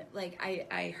 then, like,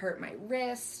 I hurt my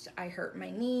wrist, I hurt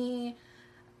my knee,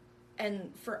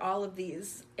 and for all of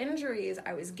these injuries,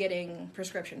 I was getting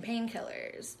prescription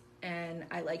painkillers, and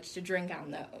I liked to drink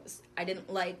on those. I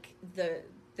didn't like the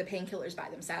painkillers by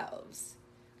themselves.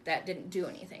 That didn't do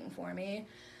anything for me.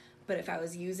 But if I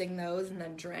was using those and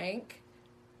then drank,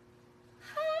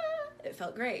 it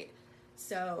felt great.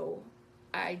 So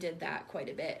I did that quite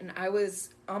a bit. And I was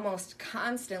almost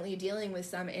constantly dealing with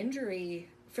some injury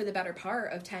for the better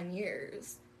part of 10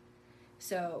 years.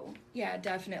 So, yeah,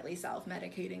 definitely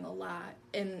self-medicating a lot.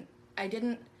 And I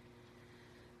didn't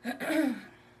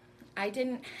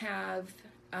have,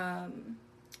 I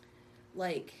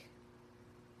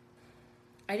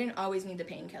didn't always need the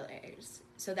painkillers.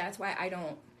 So that's why I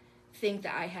don't think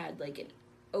that I had, like, an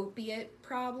opiate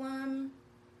problem.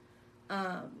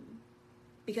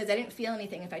 Because I didn't feel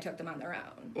anything if I took them on their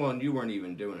own. Well, and you weren't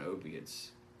even doing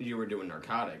opiates. You were doing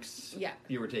narcotics. Yeah.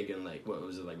 You were taking, like, what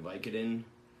was it, like Vicodin?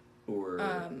 Or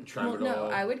Tramadol? Well, no,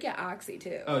 I would get Oxy,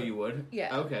 too. Oh, you would?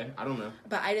 Yeah. Okay, I don't know.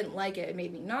 But I didn't like it. It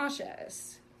made me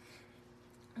nauseous.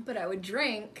 But I would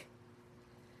drink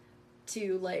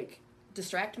to, like,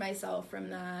 distract myself from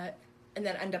that and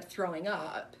then end up throwing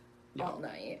up all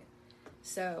night.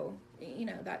 So, you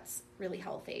know, that's really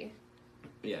healthy.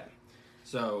 Yeah.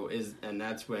 So, and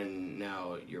that's when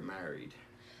now you're married.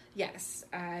 Yes,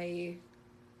 I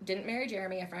didn't marry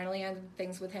Jeremy. I finally ended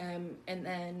things with him. And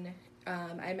then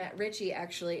I met Richie,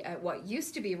 actually, at what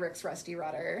used to be Rick's Rusty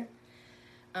Rudder.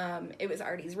 It was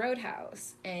Artie's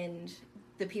Roadhouse. And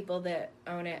the people that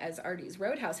own it as Artie's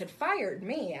Roadhouse had fired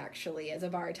me, actually, as a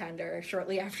bartender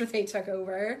shortly after they took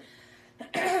over.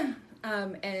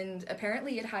 And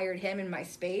apparently had hired him in my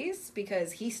space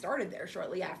because he started there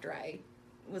shortly after I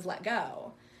was let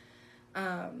go.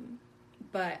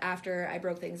 But after I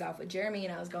broke things off with Jeremy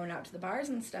and I was going out to the bars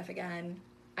and stuff again,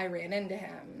 I ran into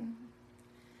him.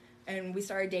 And we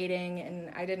started dating,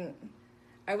 and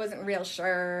I wasn't real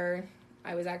sure.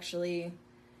 I was actually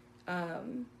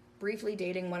briefly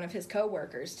dating one of his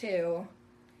coworkers too.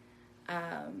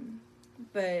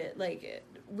 But, like,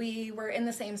 we were in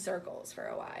the same circles for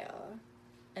a while.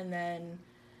 And then,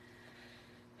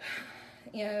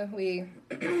 we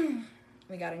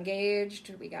we got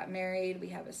engaged, we got married, we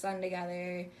have a son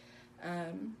together.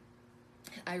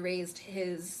 I raised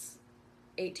his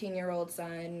 18-year-old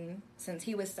son since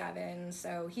he was 7,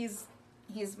 so he's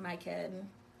my kid.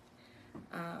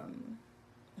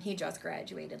 He just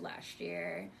graduated last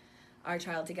year. Our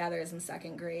child together is in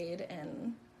 2nd grade,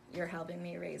 and you're helping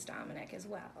me raise Dominic as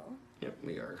well. Yep,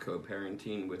 we are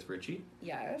co-parenting with Richie.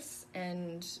 Yes,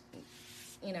 and,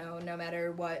 no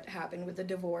matter what happened with the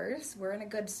divorce, we're in a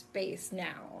good space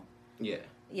now. Yeah.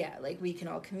 Yeah, like, we can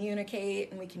all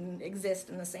communicate, and we can exist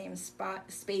in the same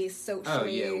space socially. Oh,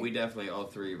 yeah, we definitely, all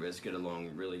 3 of us get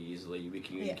along really easily. We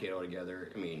communicate all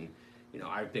together. I mean,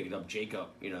 I picked up Jacob,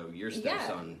 your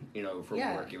stepson, from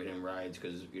work, giving him rides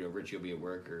because, Richie will be at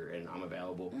work and I'm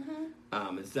available.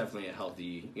 Mm-hmm. It's definitely a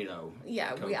healthy,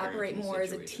 Yeah, we operate more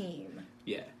situation. As a team.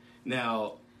 Yeah.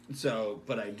 Now,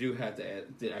 but I do have to add,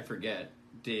 I forget,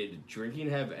 did drinking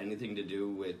have anything to do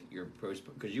with your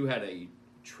because you had a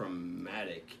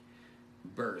traumatic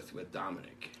birth with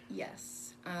Dominic.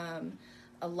 Yes.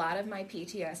 A lot of my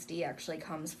PTSD actually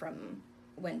comes from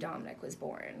when Dominic was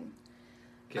born.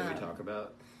 Can we talk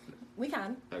about? We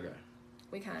can. Okay.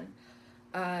 We can.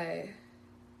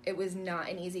 It was not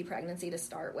an easy pregnancy to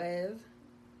start with,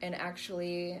 and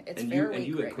actually, it's fairly. And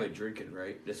you had quit drinking,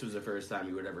 right? This was the first time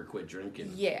you would ever quit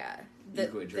drinking. Yeah,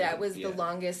 that was the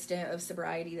longest stint of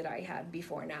sobriety that I had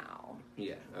before now.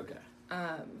 Yeah. Okay.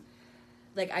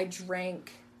 I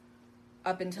drank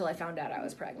up until I found out I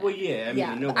was pregnant. Well, yeah, I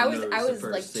mean, no one knows I was the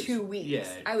first 2 weeks. Yeah.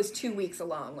 I was 2 weeks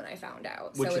along when I found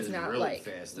out. Which so it's is not really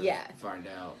fast to find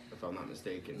out, if I'm not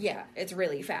mistaken. Yeah, it's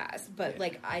really fast. But,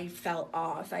 I felt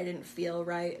off. I didn't feel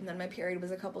right. And then my period was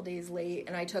a couple days late.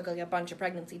 And I took, a bunch of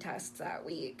pregnancy tests that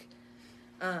week.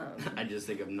 I just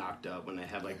think of Knocked Up when they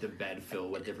have the bed filled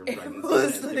with different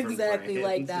pregnancies. It was exactly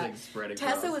like that.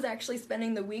 Tessa was actually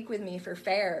spending the week with me for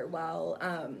fair while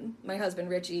my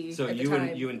husband Richie. So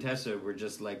you and Tessa were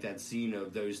just like that scene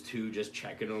of those two just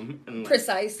checking them. And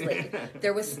precisely.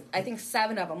 There was I think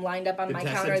 7 of them lined up on my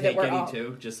counter that were all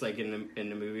too, just like in the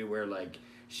movie where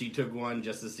she took one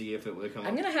just to see if it would come.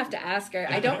 I'm gonna have to ask her.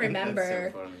 I don't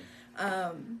remember. That's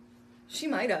so funny. She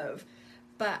might have.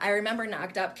 But I remember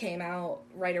Knocked Up came out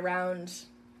right around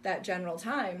that general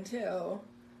time, too.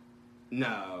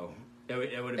 No.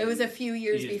 It was a few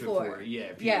years before. Yeah,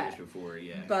 a few years before,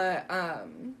 yeah. But,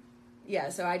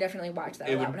 so I definitely watched that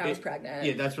a lot when I was pregnant.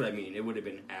 Yeah, that's what I mean. It would have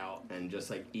been out and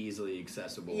just, easily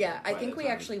accessible. Yeah, I think we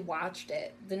actually watched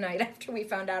it the night after we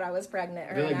found out I was pregnant.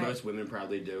 I feel like most women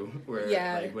probably do. Where,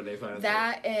 when they find out.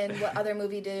 That and what other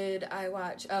movie did I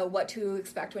watch? What to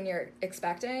Expect When You're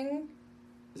Expecting.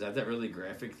 Is that really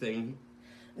graphic thing?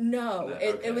 No,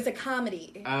 it was a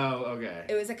comedy. Oh, okay.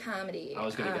 It was a comedy. I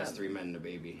was going to guess 3 Men and a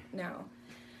Baby. No.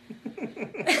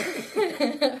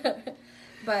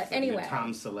 But anyway.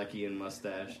 Tom Selleckian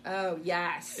mustache. Oh,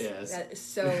 yes. Yes. That is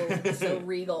so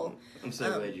regal. I'm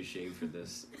so glad you shaved for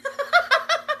this.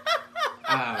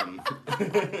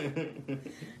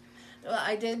 Well,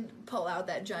 I did pull out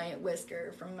that giant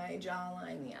whisker from my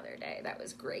jawline the other day. That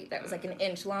was great. That was an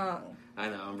inch long. I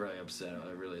know. I'm really upset. I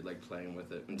really like playing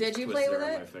with it. Did you play with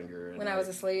it? My finger when I was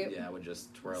asleep? Yeah, I would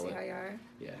just twirl See it. how you are?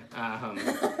 Yeah.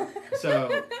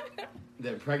 So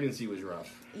the pregnancy was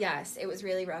rough. Yes, it was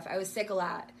really rough. I was sick a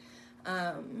lot.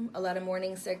 A lot of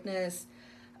morning sickness.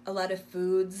 A lot of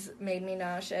foods made me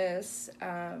nauseous.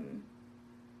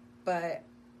 But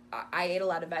I ate a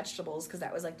lot of vegetables because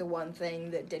that was the one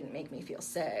thing that didn't make me feel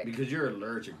sick. Because you're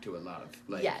allergic to a lot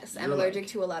of yes, I'm allergic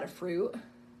to a lot of fruit.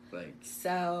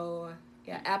 So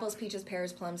yeah, apples, peaches,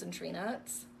 pears, plums, and tree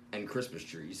nuts. And Christmas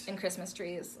trees. And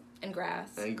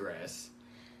grass.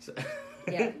 So,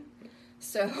 yeah.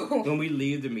 So when we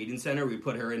leave the meeting center, we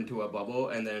put her into a bubble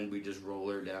and then we just roll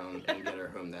her down and get her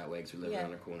home that way because we live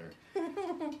around the corner.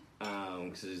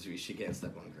 Because she can't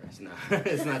step on grass. No,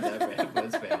 it's not that bad, but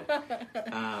it's bad.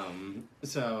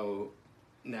 So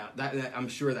now that I'm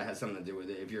sure that has something to do with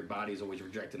it. If your body's always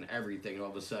rejecting everything, and all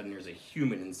of a sudden there's a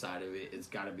human inside of it, it's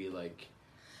got to be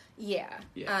yeah.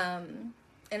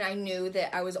 And I knew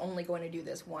that I was only going to do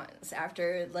this once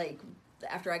after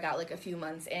I got a few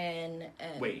months in.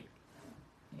 And wait.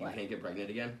 You can't get pregnant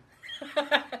again?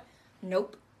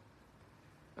 Nope.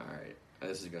 All right.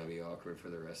 This is going to be awkward for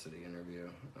the rest of the interview.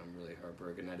 I'm really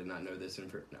heartbroken. I did not know this. No.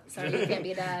 Sorry, you can't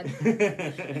be a dad.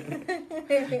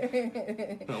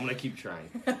 I'm going to keep trying.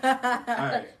 All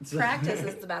right. Practice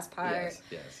is the best part.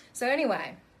 Yes. So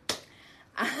anyway,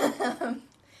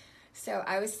 so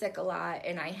I was sick a lot,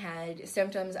 and I had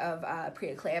symptoms of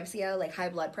preeclampsia, high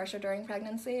blood pressure during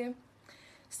pregnancy.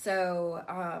 So,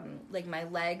 like, my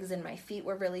legs and my feet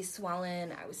were really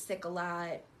swollen. I was sick a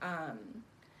lot.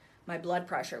 My blood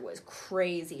pressure was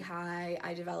crazy high.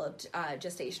 I developed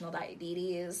gestational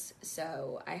diabetes,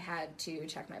 so I had to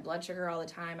check my blood sugar all the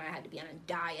time. I had to be on a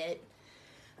diet.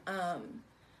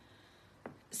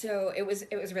 So it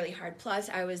was really hard. Plus,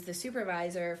 I was the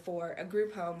supervisor for a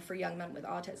group home for young men with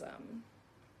autism.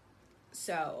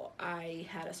 So I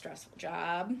had a stressful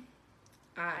job.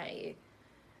 I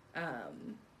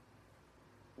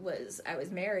was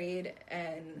married,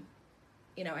 and,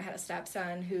 you know, I had a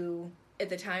stepson who at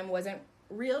the time wasn't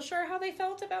real sure how they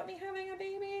felt about me having a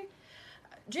baby.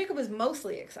 Jacob was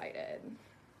mostly excited,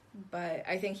 but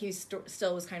I think he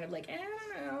still was kind of like, I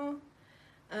don't know.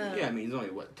 Yeah, I mean, he's only,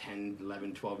 10,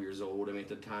 11, 12 years old. I mean, at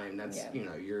the time, that's, you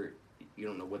know, you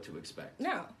don't know what to expect.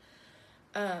 No.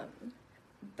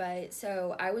 But,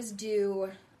 so, I was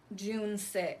due June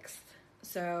 6th.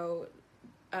 So,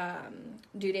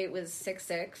 due date was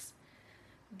 6/6.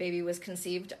 Baby was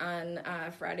conceived on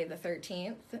Friday the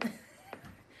 13th.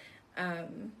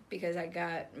 Because I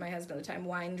got my husband at the time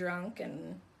wine drunk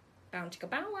and bow chicka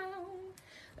bow wow.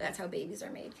 That's how babies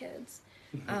are made, kids.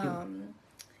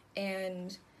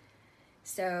 And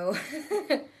so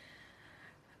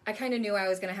I kind of knew I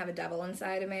was going to have a devil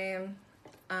inside of me.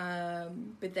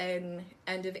 But then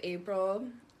end of April,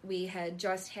 we had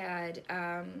just had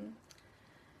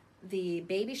the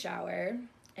baby shower,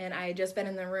 and I had just been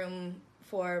in the room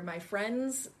for my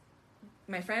friend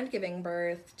giving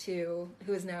birth to,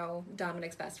 who is now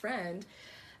Dominic's best friend.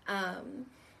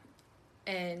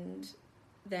 And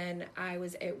then I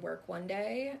was at work one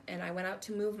day, and I went out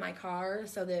to move my car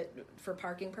for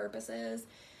parking purposes.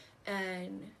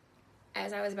 And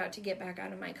as I was about to get back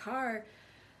out of my car,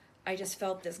 I just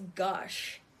felt this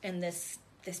gush and this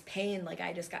pain, like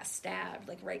I just got stabbed,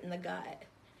 like right in the gut.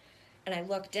 And I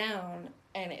looked down,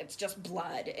 and it's just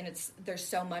blood, and there's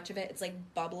so much of it. It's like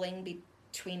bubbling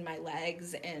between my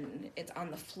legs, and it's on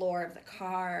the floor of the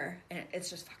car, and it's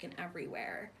just fucking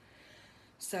everywhere.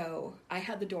 So I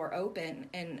had the door open,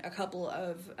 and a couple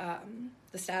of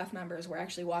the staff members were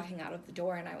actually walking out of the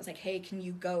door, and I was like, hey, can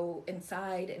you go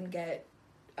inside and get,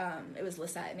 it was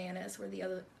Lisette and Annis were the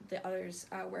others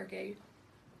working.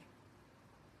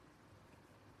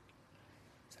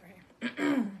 Sorry.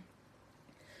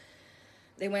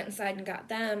 They went inside and got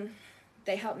them.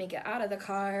 They helped me get out of the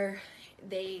car.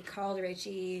 They called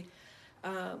Richie.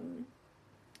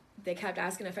 They kept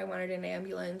asking if I wanted an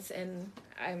ambulance, and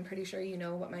I'm pretty sure you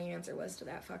know what my answer was to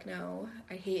that. Fuck no.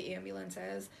 I hate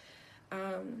ambulances.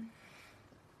 Well,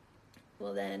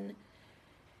 then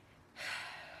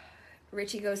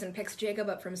Richie goes and picks Jacob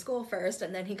up from school first,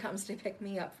 and then he comes to pick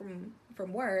me up from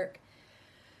work.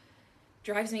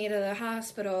 Drives me to the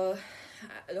hospital.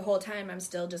 The whole time I'm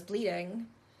still just bleeding.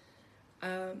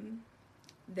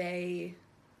 They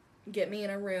get me in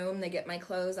a room, they get my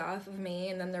clothes off of me,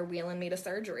 and then they're wheeling me to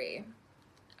surgery.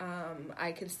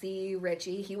 I could see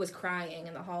Richie. He was crying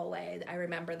in the hallway. I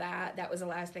remember that. That was the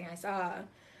last thing I saw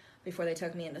before they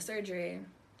took me into surgery.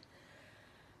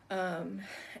 And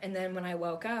then when I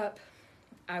woke up,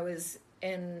 I was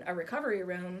in a recovery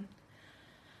room,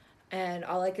 and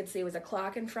all I could see was a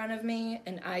clock in front of me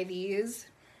and IVs,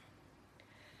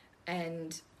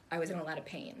 and I was in a lot of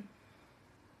pain.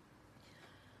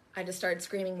 I just started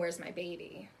screaming, where's my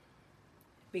baby?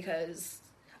 Because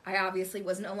I obviously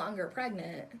was no longer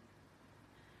pregnant,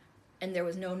 and there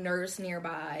was no nurse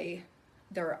nearby.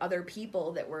 There were other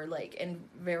people that were like in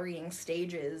varying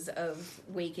stages of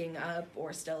waking up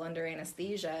or still under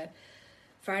anesthesia.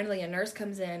 Finally, a nurse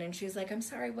comes in, and she's like, I'm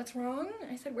sorry, what's wrong?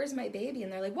 I said, where's my baby?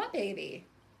 And they're like, what baby?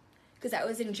 Because I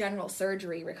was in general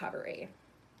surgery recovery.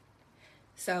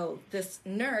 So this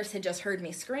nurse had just heard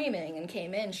me screaming and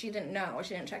came in. She didn't know.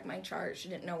 She didn't check my chart. She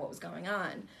didn't know what was going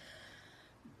on.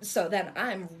 So then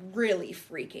I'm really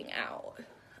freaking out.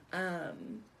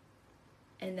 And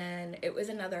then it was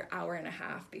another hour and a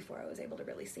half before I was able to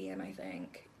really see him, I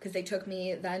think. Because they took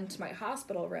me then to my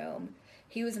hospital room.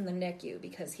 He was in the NICU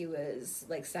because he was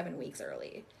like 7 weeks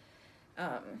early.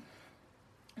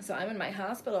 So I'm in my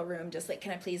hospital room just like,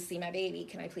 can I please see my baby?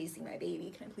 Can I please see my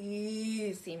baby? Can I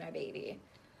please see my baby?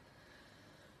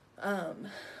 And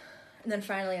then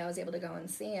finally I was able to go and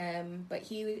see him, but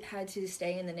he had to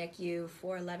stay in the NICU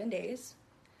for 11 days.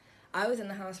 I was in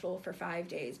the hospital for 5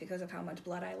 days because of how much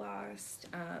blood I lost.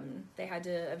 They had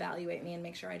to evaluate me and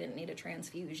make sure I didn't need a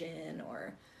transfusion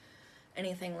or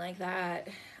anything like that.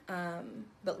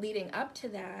 But leading up to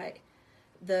that,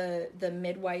 the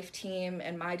midwife team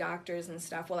and my doctors and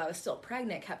stuff, while I was still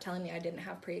pregnant, kept telling me I didn't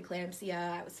have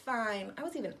preeclampsia, I was fine. I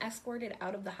was even escorted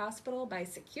out of the hospital by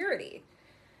security.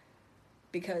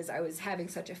 because I was having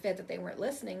such a fit that they weren't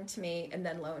listening to me. And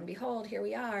then lo and behold, here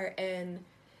we are. And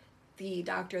the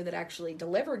doctor that actually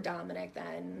delivered Dominic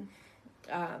then,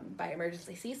 by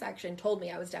emergency C-section, told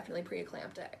me I was definitely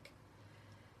preeclamptic.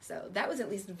 So that was at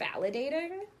least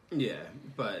validating. Yeah,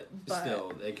 but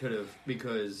still, they could have,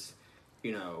 because,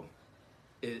 you know,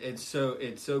 it's so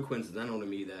coincidental to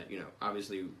me that, you know,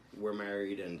 obviously we're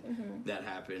married and that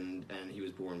happened, and he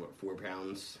was born, what, 4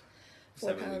 pounds?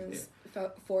 4 pounds, yeah.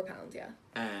 4 pounds, yeah.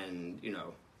 And, you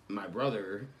know, my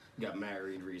brother got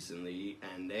married recently,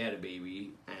 and they had a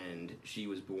baby, and she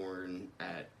was born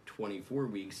at 24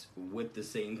 weeks with the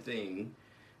same thing,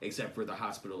 except for the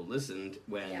hospital listened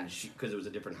when because it was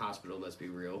a different hospital, let's be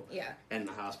real. Yeah. And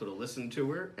the hospital listened to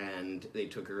her, and they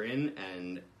took her in,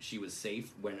 and she was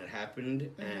safe when it happened,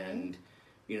 and,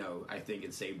 you know, I think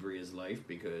it saved Bria's life,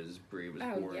 because Bria was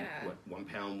born, 1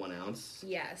 pound, 1 ounce?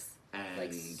 Yes. And,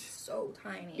 like, so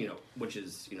tiny. You know, which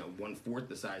is, you know, 1/4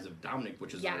 the size of Dominic,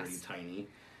 which is already tiny.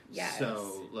 Yes.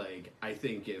 So, like, I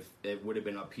think if it would have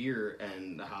been up here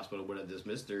and the hospital would have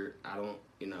dismissed her, I don't,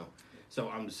 you know. So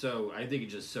I think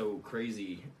it's just so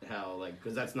crazy how, like,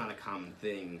 because that's not a common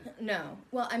thing. No.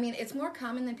 Well, I mean, it's more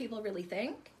common than people really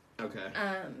think. Okay.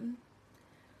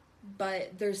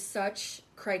 But there's such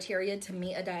criteria to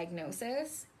meet a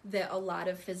diagnosis that a lot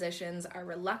of physicians are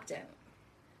reluctant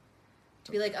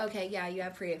to be like, okay, yeah, you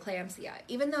have preeclampsia,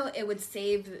 even though it would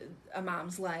save a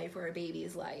mom's life or a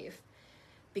baby's life,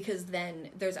 because then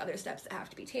there's other steps that have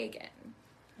to be taken.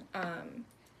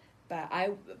 But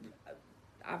I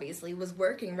obviously was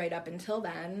working right up until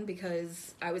then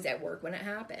because I was at work when it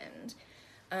happened.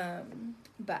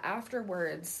 But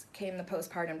afterwards came the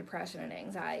postpartum depression and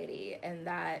anxiety, and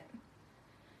that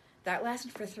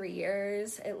lasted for 3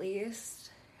 years at least.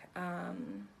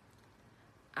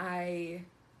 I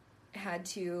had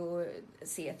to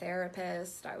see a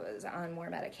therapist. I was on more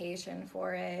medication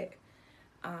for it.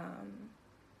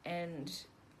 And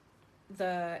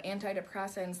the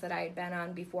antidepressants that I had been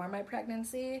on before my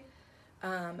pregnancy,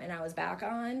 and I was back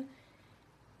on,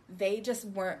 they just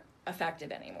weren't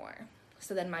effective anymore.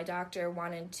 So then my doctor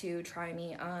wanted to try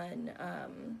me on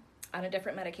a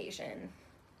different medication.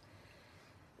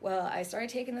 Well, I started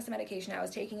taking this medication. I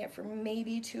was taking it for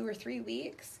maybe 2 or 3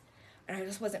 weeks, and I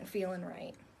just wasn't feeling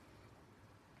right.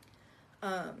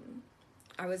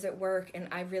 I was at work, and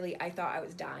I thought I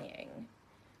was dying.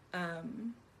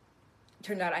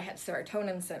 Turned out I had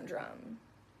serotonin syndrome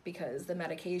because the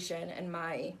medication and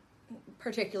my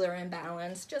particular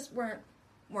imbalance just weren't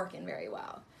working very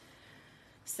well.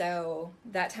 So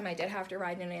that time I did have to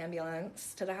ride in an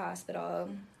ambulance to the hospital,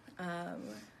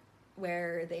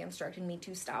 where they instructed me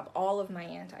to stop all of my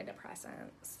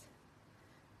antidepressants.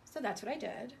 So that's what I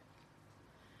did.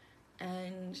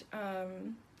 And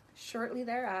shortly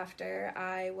thereafter,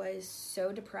 I was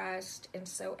so depressed and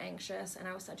so anxious, and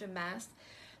I was such a mess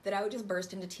that I would just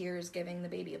burst into tears giving the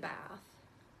baby a bath.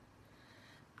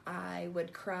 I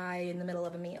would cry in the middle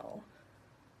of a meal.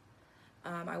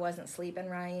 I wasn't sleeping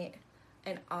right,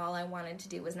 and all I wanted to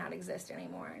do was not exist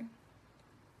anymore.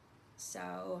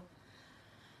 So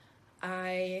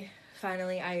I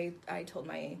told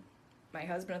my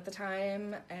husband at the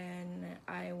time, and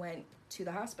I went to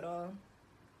the hospital.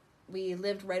 We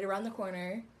lived right around the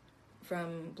corner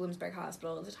from Bloomsburg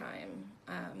Hospital at the time,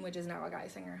 which is now a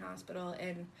Geisinger Hospital,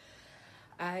 and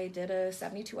I did a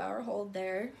 72-hour hold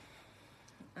there,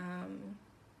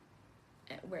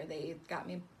 where they got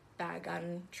me back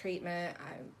on treatment.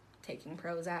 I'm taking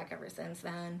Prozac ever since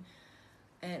then,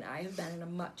 and I have been in a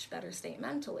much better state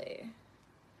mentally.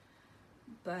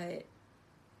 But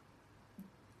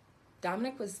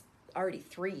Dominic was already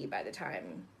 3 by the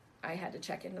time I had to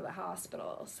check into the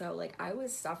hospital. So, like, I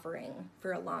was suffering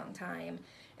for a long time.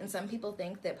 And some people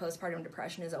think that postpartum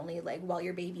depression is only, like, while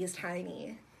your baby is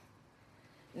tiny.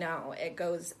 No, it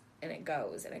goes and it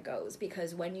goes and it goes.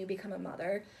 Because when you become a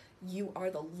mother, you are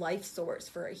the life source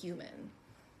for a human.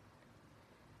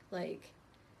 Like,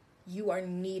 you are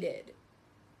needed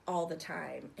all the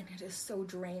time. And it is so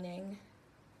draining.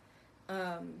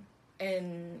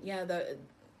 And, yeah,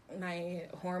 my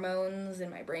hormones and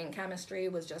my brain chemistry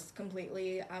was just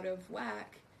completely out of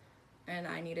whack, and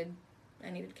I needed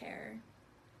care.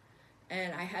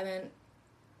 And I haven't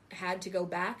had to go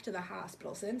back to the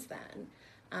hospital since then.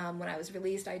 When I was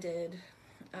released, I did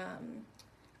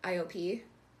IOP,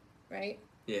 right?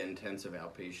 Yeah, intensive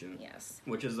outpatient. Yes.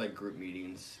 Which is like group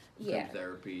meetings, group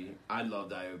therapy. I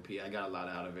loved IOP. I got a lot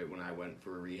out of it when I went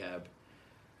for rehab.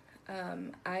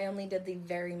 I only did the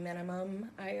very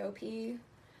minimum IOP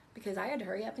because I had to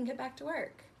hurry up and get back to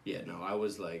work. Yeah, no, I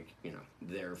was like,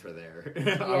 there for there.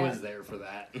 I was there for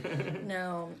that.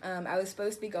 No, I was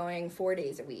supposed to be going 4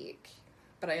 days a week,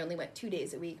 but I only went 2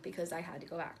 days a week because I had to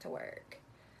go back to work.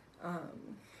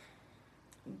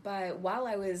 But while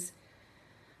I was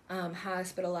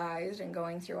hospitalized and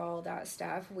going through all that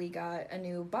stuff, we got a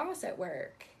new boss at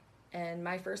work. And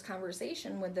my first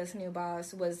conversation with this new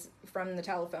boss was from the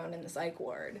telephone in the psych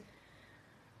ward.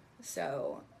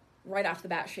 So, right off the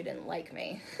bat, she didn't like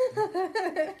me.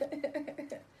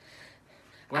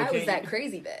 I was that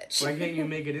crazy bitch. Why can't you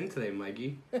make it in today,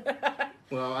 Mikey?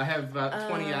 Well, I have about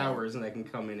 20 hours and I can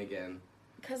come in again.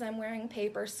 Because I'm wearing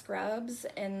paper scrubs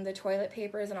and the toilet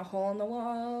paper is in a hole in the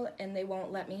wall and they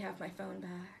won't let me have my phone back.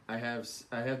 I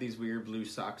have these weird blue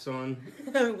socks on.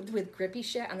 With grippy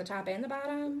shit on the top and the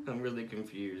bottom. I'm really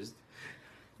confused.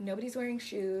 Nobody's wearing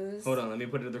shoes. Hold on, let me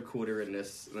put another quarter in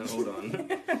this. No, hold on.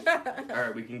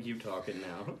 Alright, we can keep talking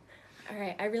now.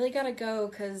 Alright, I really gotta go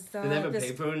because... Did they have a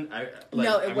payphone?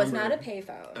 No, it was not a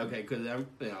payphone. Okay, because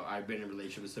I've been in a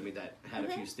relationship with somebody that had a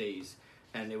few stays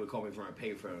and they would call me from a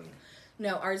payphone.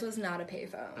 No, ours was not a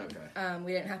payphone. Okay.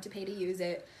 We didn't have to pay to use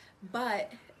it,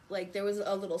 but like there was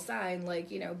a little sign like,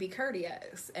 be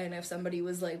courteous, and if somebody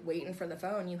was like waiting for the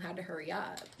phone, you had to hurry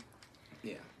up.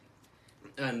 Yeah.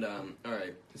 And all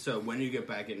right. So when do you get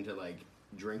back into like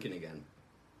drinking again?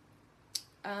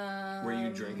 Were you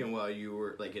drinking while you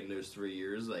were like in those 3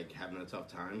 years, like having a tough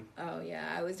time? Oh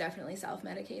yeah, I was definitely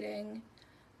self-medicating.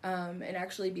 And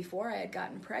actually before I had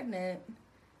gotten pregnant,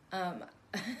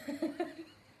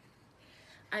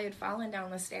 I had fallen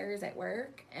down the stairs at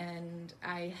work, and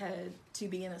I had to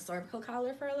be in a cervical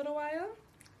collar for a little while.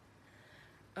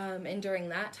 And during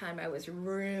that time, I was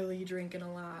really drinking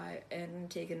a lot and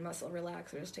taking muscle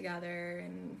relaxers together,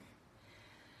 and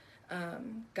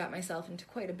got myself into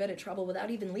quite a bit of trouble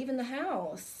without even leaving the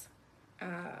house.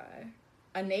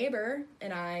 A neighbor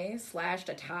and I slashed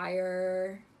a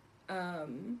tire.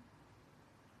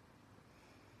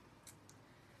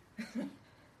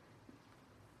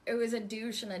 It was a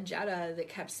douche and a Jetta that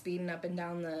kept speeding up and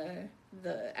down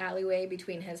the alleyway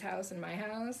between his house and my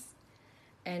house.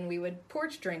 And we would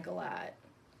porch drink a lot.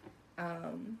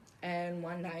 And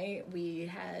one night we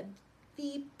had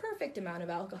the perfect amount of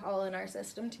alcohol in our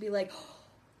system to be like, oh,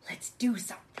 let's do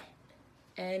something.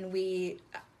 And we,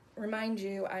 remind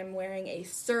you, I'm wearing a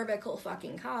cervical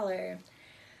fucking collar,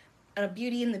 a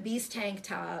Beauty and the Beast tank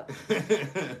top,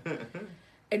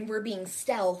 and we're being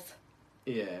stealth.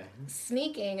 Yeah.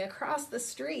 Sneaking across the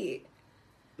street.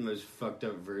 The most fucked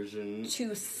up version.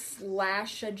 To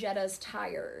slash a Jetta's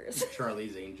tires.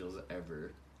 Charlie's Angels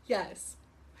ever. Yes.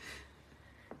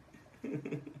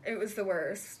 It was the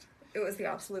worst. It was the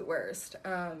absolute worst.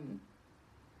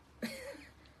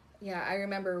 Yeah, I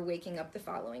remember waking up the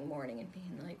following morning and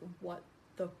being like, what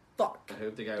the fuck? I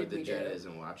hope the guy with the Jetta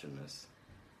isn't watching this.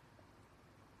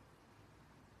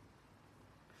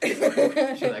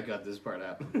 Should I cut this part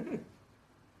out?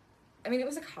 I mean, it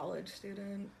was a college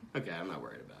student. Okay, I'm not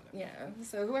worried about it. Yeah,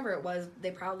 so whoever it was,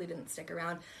 they probably didn't stick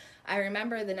around. I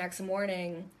remember the next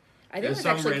morning, I think There's it was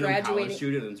some actually random graduating. college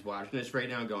student that's watching this right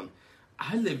now going,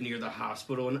 I live near the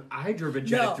hospital and I drove a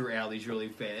Jetta through alleys really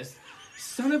fast.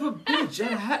 Son of a bitch,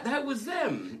 that was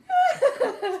them.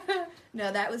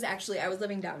 No, that was actually, I was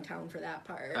living downtown for that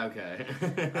part. Okay.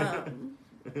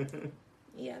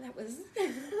 Yeah, that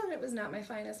was not my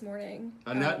finest morning.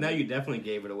 Now you definitely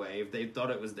gave it away. If they thought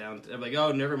it was downtown, I'm like,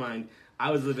 oh, never mind. I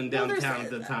was living downtown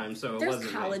at the time, so it wasn't.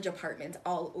 There's college apartments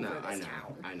all over this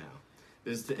town. I know.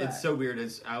 But It's so weird.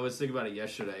 I was thinking about it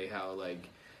yesterday, how like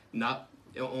not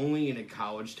only in a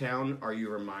college town are you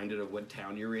reminded of what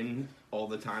town you're in all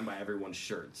the time by everyone's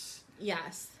shirts.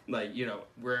 Yes. Like,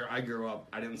 where I grew up,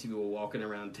 I didn't see people walking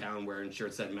around town wearing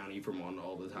shirts that Mount Ephraim on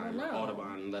all the time, or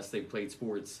Audubon, unless they played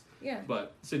sports. Yeah.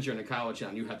 But since you're in a college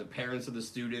town, you have the parents of the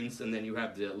students, and then you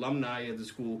have the alumni of the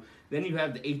school, then you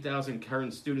have the 8,000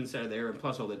 current students that are there, and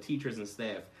plus all the teachers and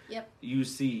staff. Yep. You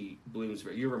see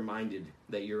Bloomsburg. You're reminded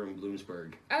that you're in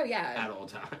Bloomsburg. Oh, yeah. At all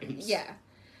times. Yeah.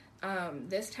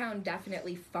 This town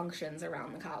definitely functions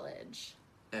around the college.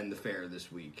 And the fair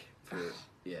this week.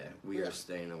 Yeah, we are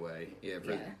staying away. Yeah,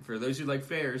 for those who like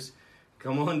fairs,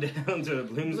 come on down to the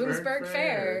Bloomsburg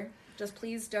Fair. Just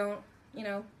please don't,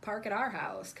 park at our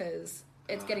house, because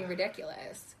it's getting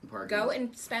ridiculous. Go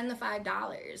and spend the $5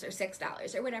 or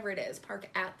 $6 or whatever it is. Park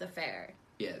at the fair.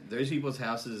 Yeah, those people's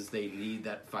houses, they need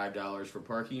that $5 for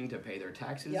parking to pay their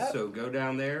taxes. Yep. So go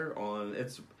down there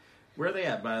where are they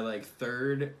at? By like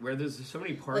 3rd, where there's so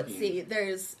many parking. Let's see,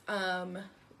 there's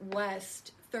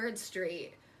West 3rd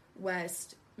Street,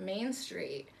 West Main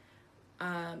Street,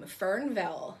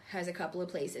 Fernville has a couple of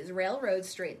places, Railroad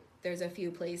Street, there's a few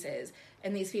places,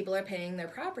 and these people are paying their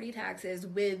property taxes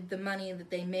with the money that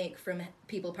they make from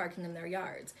people parking in their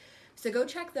yards. So go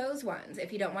check those ones.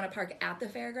 If you don't want to park at the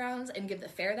fairgrounds and give the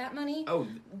fair that money,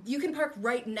 you can park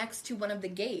right next to one of the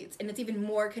gates, and it's even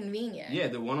more convenient. Yeah,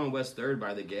 the one on West 3rd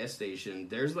by the gas station,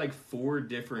 there's like 4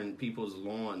 different people's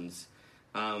lawns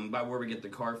by where we get the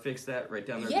car fixed at, right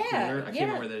down there at the corner. I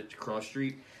can't remember the cross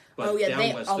street. But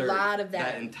a lot of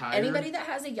that. Anybody that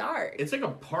has a yard. It's like a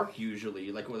park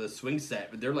usually, like with a swing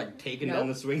set. They're like taking down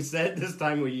the swing set this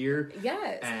time of year.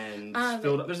 Yes. And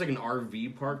filled up. There's like an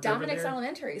RV park Dominic's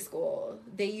Elementary School.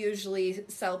 They usually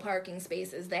sell parking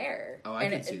spaces there. Oh, I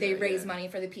can see they raise money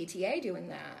for the PTA doing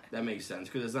that. That makes sense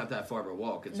because it's not that far of a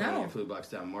walk. It's only a few blocks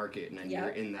down Market, and then you're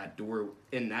in that door,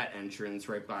 in that entrance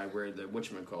right by where the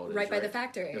whatchamacallit is. Right by the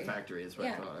factory. The factory, that's what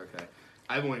I thought. Okay.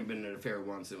 I've only been at a fair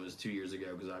once. It was 2 years ago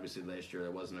because obviously last year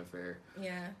there wasn't a fair.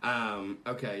 Yeah.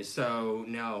 Okay, so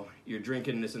now you're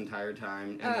drinking this entire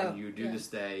time, and then you do the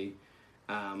stay.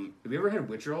 Have you ever had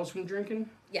withdrawals from drinking?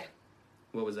 Yeah.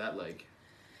 What was that like?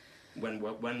 When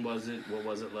was it? What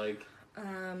was it like?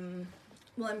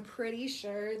 Well, I'm pretty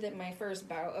sure that my first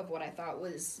bout of what I thought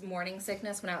was morning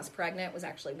sickness when I was pregnant was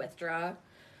actually withdrawal.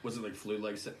 Was it like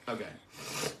flu-like? Okay.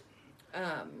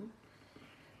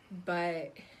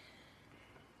 But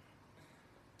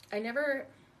I never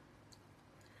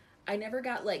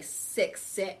got like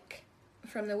sick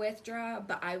from the withdrawal,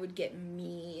 but I would get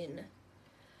mean.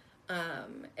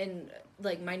 And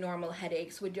like my normal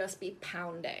headaches would just be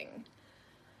pounding.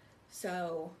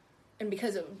 So, and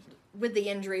because with the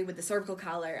injury with the cervical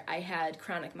collar, I had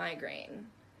chronic migraine.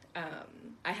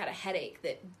 I had a headache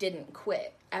that didn't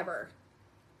quit ever.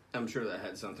 I'm sure that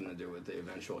had something to do with the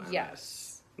eventual MS.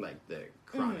 Yes. Like the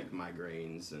chronic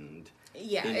migraines and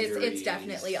it's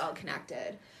definitely all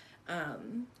connected.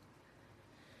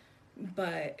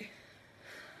 But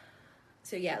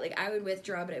so yeah, like I would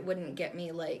withdraw, but it wouldn't get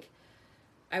me like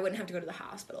I wouldn't have to go to the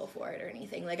hospital for it or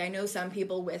anything. Like I know some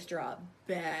people withdraw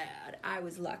bad. I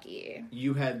was lucky.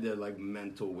 You had the like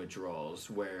mental withdrawals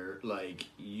where like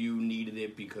you needed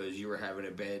it because you were having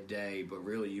a bad day, but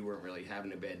really you weren't really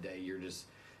having a bad day.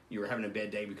 You were having a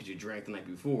bad day because you drank the night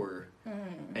before,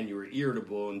 and you were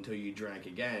irritable until you drank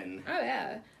again. Oh,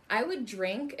 yeah. I would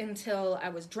drink until I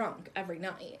was drunk every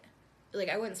night. Like,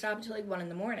 I wouldn't stop until, like, 1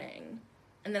 a.m.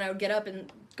 And then I would get up and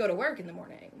go to work in the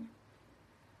morning.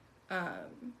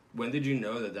 When did you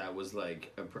know that was,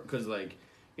 like... Because, like,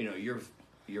 you know,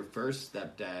 your first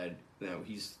stepdad, you know,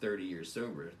 he's 30 years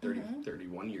sober.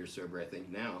 31 years sober, I think,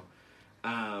 now.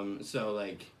 So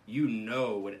like you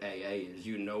know what AA is,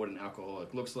 you know what an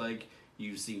alcoholic looks like.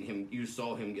 You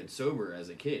saw him get sober as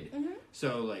a kid.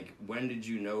 So like when did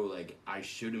you know like I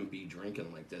shouldn't be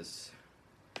drinking like this?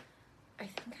 I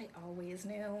think I always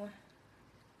knew.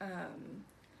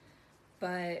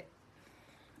 But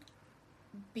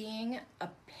being a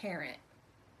parent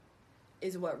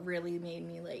is what really made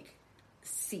me like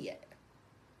see it.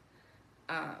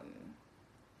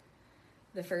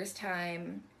 The first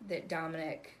time that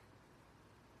Dominic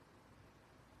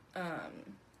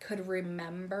could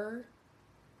remember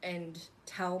and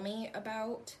tell me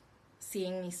about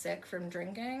seeing me sick from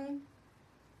drinking,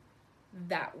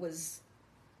 that was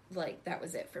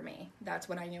it for me. That's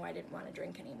when I knew I didn't want to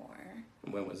drink anymore.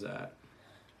 When was that?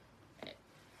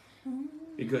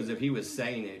 Because if he was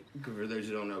saying it, for those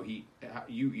who don't know,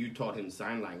 you taught him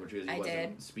sign language because he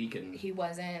wasn't speaking. He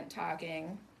wasn't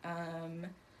talking.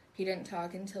 He didn't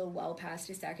talk until well past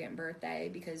his 2nd birthday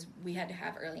because we had to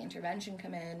have early intervention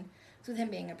come in. So with him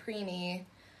being a preemie,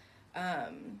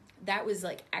 that was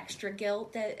like extra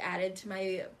guilt that added to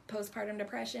my postpartum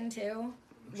depression too,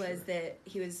 was that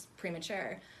he was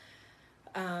premature.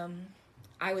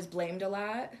 I was blamed a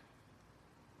lot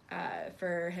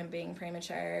for him being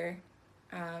premature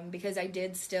because I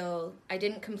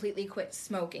didn't completely quit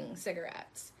smoking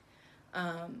cigarettes.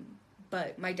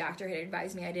 But my doctor had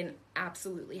advised me I didn't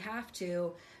absolutely have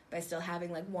to. By still having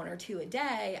like 1 or 2 a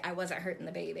day, I wasn't hurting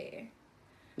the baby.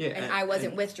 Yeah, and I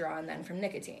wasn't withdrawing then from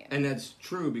nicotine. And that's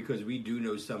true because we do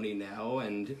know somebody now,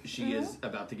 and she is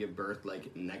about to give birth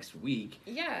like next week.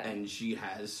 Yeah. And she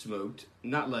has smoked,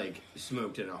 not like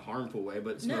smoked in a harmful way,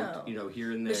 but smoked, you know,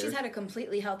 here and there. But she's had a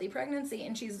completely healthy pregnancy,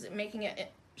 and she's making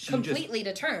it completely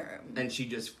to term. And she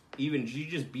just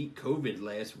beat COVID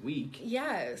last week.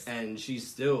 Yes. And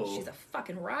she's a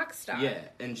fucking rock star. Yeah,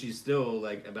 and she's still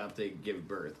like about to give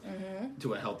birth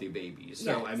to a healthy baby.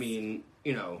 So yes. I mean,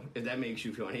 you know, if that makes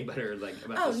you feel any better like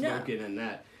about the smoking and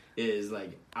that is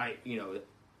like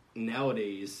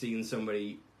nowadays seeing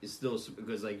somebody is still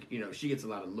because like, you know, she gets a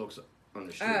lot of looks on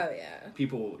the street. Oh yeah.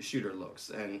 People shoot her looks,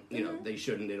 and you know they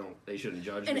shouldn't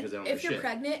judge and because they don't. If you're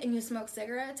pregnant and you smoke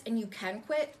cigarettes and you can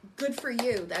quit, good for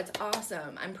you. That's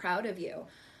awesome. I'm proud of you.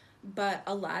 But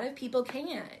a lot of people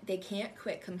can't. They can't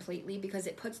quit completely because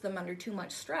it puts them under too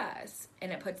much stress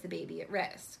and it puts the baby at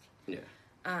risk. Yeah.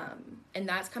 And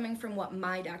that's coming from what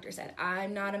my doctor said.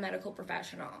 I'm not a medical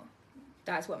professional.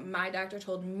 That's what my doctor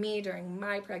told me during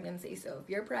my pregnancy. So if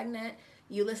you're pregnant,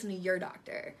 you listen to your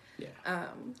doctor. Yeah.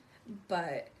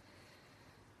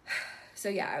 So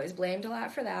yeah, I was blamed a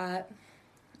lot for that.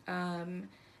 And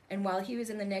while he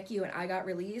was in the NICU and I got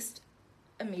released,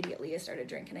 immediately I started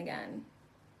drinking again.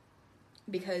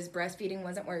 Because breastfeeding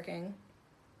wasn't working.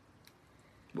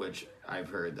 Which I've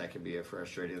heard that could be a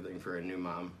frustrating thing for a new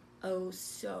mom. Oh,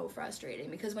 so frustrating.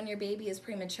 Because when your baby is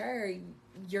premature,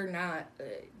 you're not...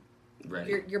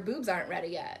 ready. Your boobs aren't ready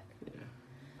yet. Yeah.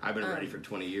 I've been ready for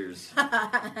 20 years.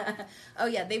 Oh,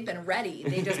 yeah, they've been ready.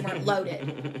 They just weren't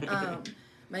loaded.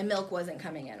 My milk wasn't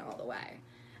coming in all the way.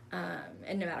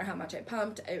 And no matter how much I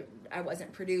pumped, I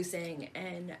wasn't producing.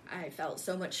 And I felt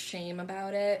so much shame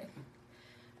about it.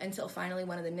 Until finally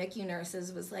one of the NICU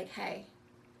nurses was like, hey,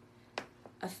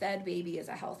 a fed baby is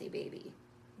a healthy baby.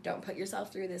 Don't put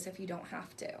yourself through this if you don't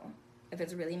have to. If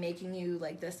it's really making you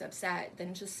like this upset,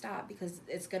 then just stop because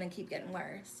it's going to keep getting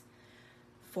worse.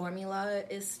 Formula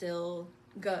is still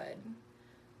good.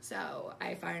 So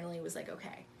I finally was like,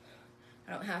 okay,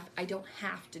 I don't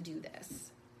have to do this.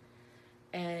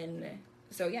 And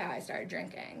so yeah, I started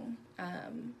drinking.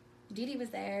 Dee Dee was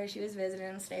there. She was visiting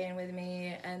and staying with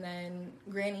me. And then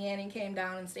Granny Annie came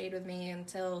down and stayed with me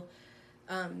until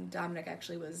Dominic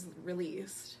actually was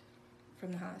released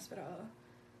from the hospital.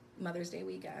 Mother's Day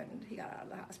weekend. He got out of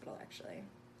the hospital, actually.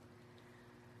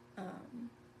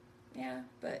 Yeah,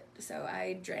 but so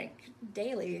I drank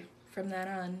daily from then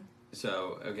on.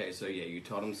 So yeah, you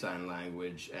taught him sign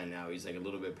language, and now he's like a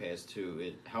little bit past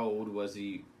 2. How old was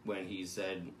he when he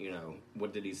said,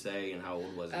 what did he say, and how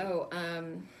old was he?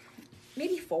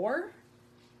 Maybe 4,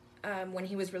 when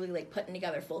he was really, like, putting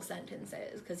together full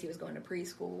sentences, because he was going to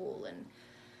preschool, and...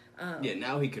 yeah,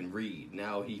 now he can read.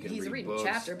 Now he can read books.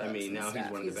 Chapter books. I mean, now he's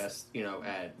one of the best,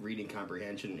 at reading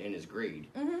comprehension in his grade.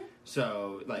 Mm-hmm.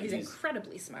 So, like... He's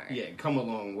incredibly smart. Yeah, come a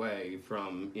long way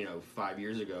from, 5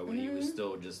 years ago when he was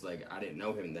still just, like, I didn't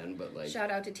know him then, but, like...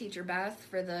 Shout out to Teacher Beth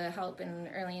for the help in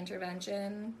early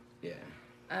intervention. Yeah.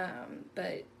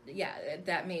 But, yeah,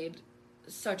 that made...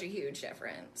 such a huge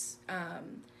difference.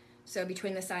 So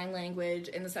between the sign language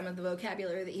and some of the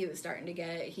vocabulary that he was starting to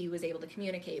get, he was able to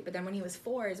communicate. But then when he was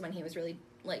 4 is when he was really,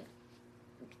 like,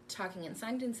 talking in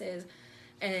sentences.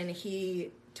 And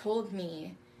he told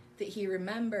me that he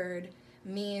remembered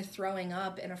me throwing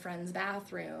up in a friend's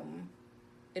bathroom.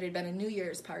 It had been a New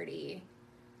Year's party.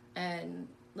 And,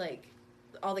 like,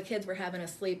 all the kids were having a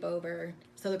sleepover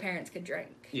so the parents could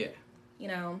drink. Yeah.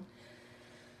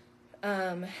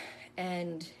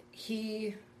 And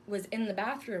he was in the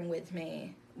bathroom with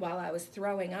me while I was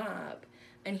throwing up,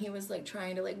 and he was, like,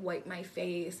 trying to, like, wipe my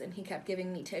face, and he kept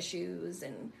giving me tissues,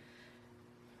 and,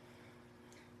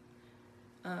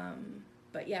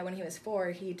 but yeah, when he was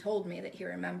 4, he told me that he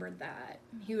remembered that.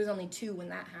 He was only 2 when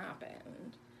that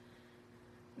happened.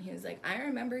 He was like, I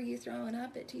remember you throwing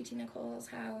up at T.T. Nicole's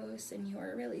house, and you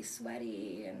were really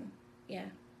sweaty, and, yeah.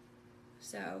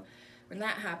 So, when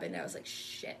that happened, I was like,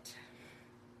 shit.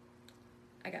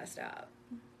 I gotta stop.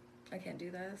 I can't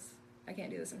do this. I can't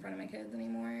do this in front of my kids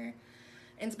anymore.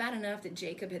 And it's bad enough that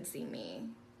Jacob had seen me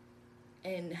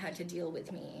and had to deal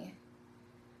with me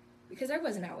because I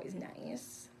wasn't always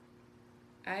nice.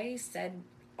 I said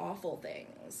awful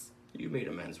things. You made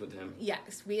amends with him.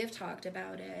 Yes, we have talked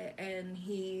about it, and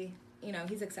he,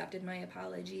 he's accepted my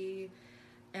apology,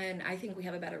 and I think we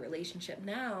have a better relationship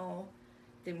now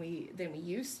than we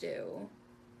used to.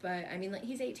 But, I mean, like,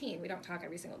 he's 18. We don't talk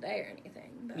every single day or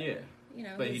anything. But, yeah.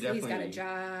 But he's got a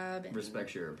job. And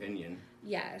respects your opinion.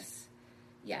 Yes.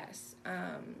 Yes.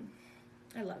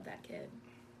 I love that kid.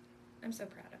 I'm so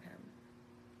proud of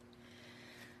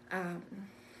him.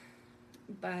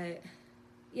 But,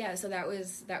 yeah, so that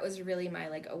was really my,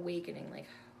 like, awakening. Like,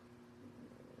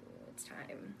 it's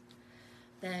time.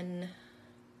 Then...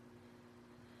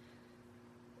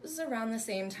 This was around the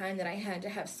same time that I had to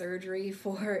have surgery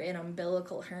for an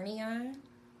umbilical hernia.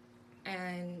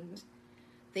 And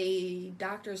the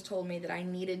doctors told me that I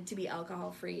needed to be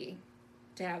alcohol-free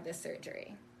to have this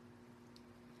surgery.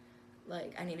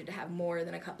 Like, I needed to have more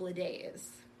than a couple of days.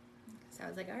 So I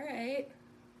was like, all right,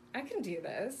 I can do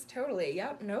this. Totally.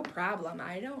 Yep, no problem.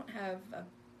 I don't have a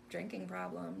drinking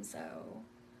problem, so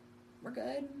we're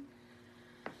good.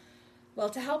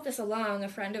 Well, to help this along, a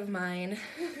friend of mine...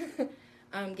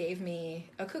 gave me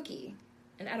a cookie,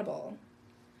 an edible,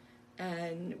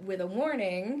 and with a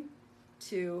warning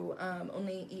to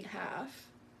only eat half.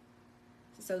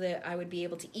 so that I would be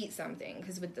able to eat something.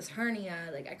 Because with this hernia,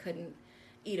 like, I couldn't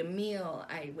eat a meal.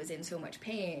 I was in so much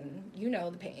pain. You know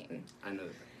the pain. I know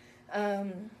the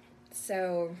pain.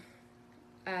 So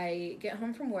I get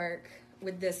home from work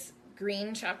with this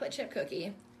green chocolate chip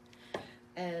cookie,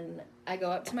 and I go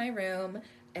up to my room,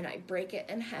 and I break it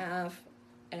in half,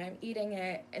 and I'm eating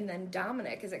it, and then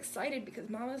Dominic is excited because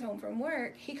Mama's home from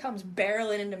work. He comes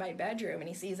barreling into my bedroom, and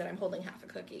he sees that I'm holding half a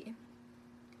cookie.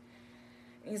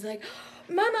 And he's like,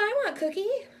 Mama, I want a cookie.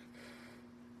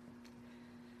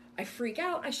 I freak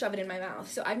out. I shove it in my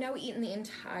mouth. So I've now eaten the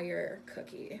entire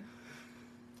cookie.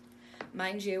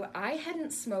 Mind you, I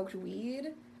hadn't smoked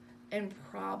weed in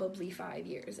probably 5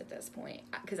 years at this point.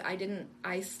 Because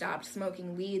I stopped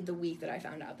smoking weed the week that I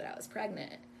found out that I was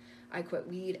pregnant. I quit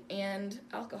weed and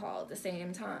alcohol at the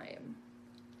same time.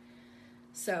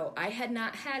 So I had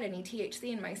not had any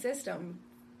THC in my system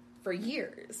for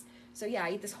years. So yeah,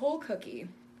 I eat this whole cookie.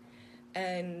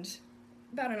 And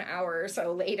about an hour or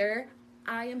so later,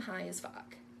 I am high as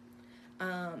fuck.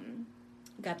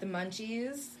 Got the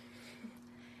munchies.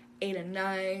 Ate a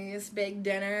nice big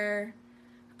dinner.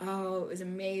 Oh, it was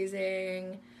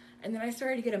amazing. And then I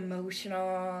started to get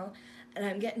emotional. And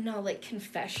I'm getting all, like,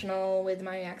 confessional with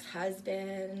my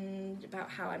ex-husband about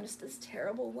how I'm just this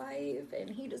terrible wife and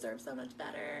he deserves so much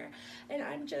better. And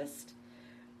I'm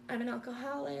an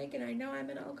alcoholic, and I know I'm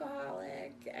an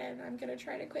alcoholic, and I'm going to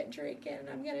try to quit drinking, and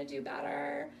I'm going to do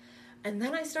better. And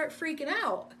then I start freaking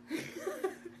out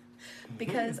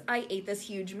because I ate this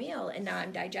huge meal, and now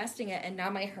I'm digesting it, and now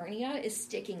my hernia is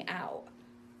sticking out.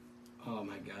 Oh,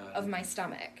 my God. Of my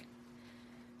stomach.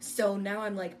 So now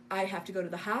I'm like, I have to go to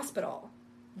the hospital.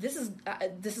 This is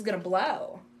going to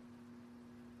blow.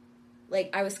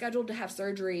 Like, I was scheduled to have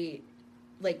surgery,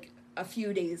 like, a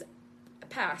few days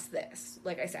past this.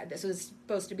 Like I said, this was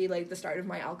supposed to be, like, the start of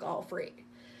my alcohol-free.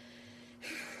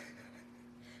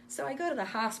 So I go to the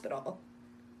hospital.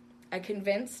 I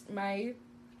convinced my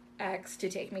ex to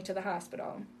take me to the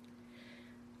hospital.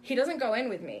 He doesn't go in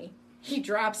with me. He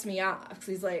drops me off because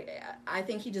he's like, I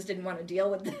think he just didn't want to deal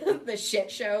with the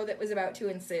shit show that was about to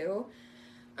ensue.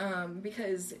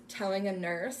 Because telling a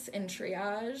nurse in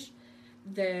triage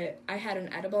that I had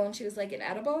an edible, and she was like, an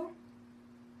edible?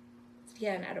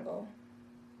 Yeah, an edible.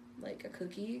 Like a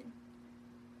cookie?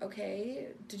 Okay.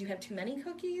 Did you have too many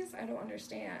cookies? I don't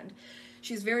understand.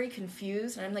 She's very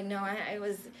confused, and I'm like, no, it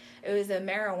was a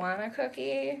marijuana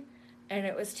cookie, and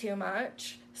it was too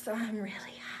much, so I'm really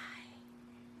high.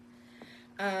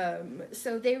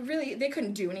 So they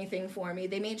couldn't do anything for me.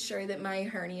 They made sure that my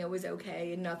hernia was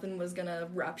okay and nothing was gonna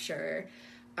rupture.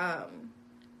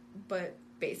 But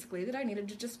basically that I needed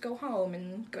to just go home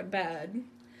and go to bed.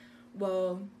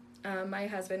 Well, my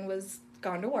husband was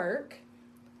gone to work,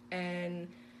 and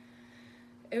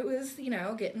it was,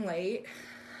 getting late.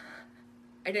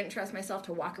 I didn't trust myself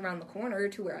to walk around the corner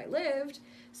to where I lived,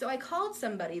 so I called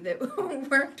somebody that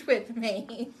worked with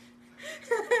me.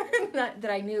 That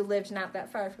I knew lived not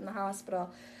that far from the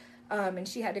hospital, and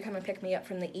she had to come and pick me up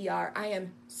from the ER. I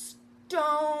am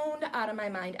stoned out of my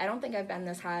mind. I don't think I've been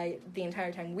this high the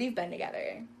entire time we've been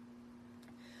together.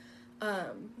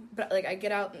 But like I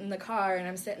get out in the car and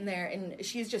I'm sitting there, and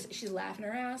she's laughing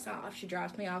her ass off. She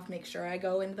drops me off, makes sure I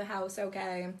go into the house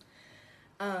okay.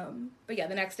 But yeah,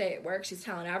 the next day at work, she's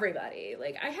telling everybody,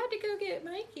 like, I had to go get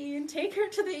Mikey and take her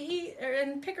to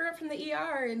and pick her up from the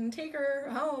ER and take her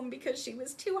home because she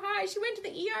was too high. She went to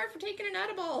the ER for taking an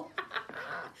edible.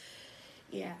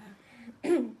 Yeah.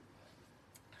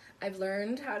 I've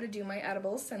learned how to do my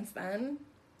edibles since then.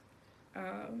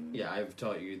 Yeah, I've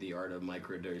taught you the art of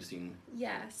microdosing.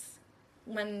 Yes.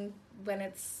 When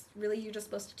it's really you're just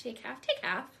supposed to take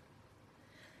half.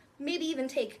 Maybe even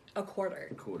take a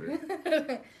quarter.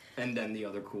 And then the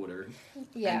other quarter.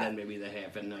 Yeah. And then maybe the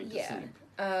half at night to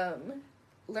sleep.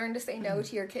 Learn to say no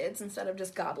to your kids instead of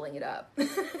just gobbling it up.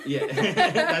 Yeah,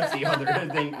 that's the other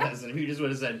thing. Listen, if you just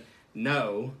would have said,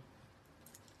 no,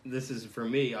 this is for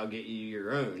me, I'll get you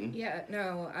your own. Yeah,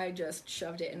 no, I just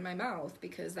shoved it in my mouth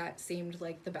because that seemed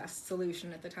like the best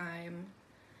solution at the time.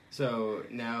 So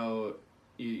now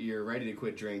you're ready to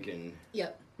quit drinking.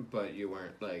 Yep. But you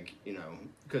weren't, like,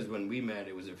 because when we met,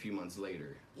 it was a few months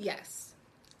later. Yes.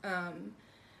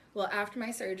 Well, after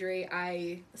my surgery,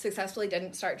 I successfully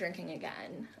didn't start drinking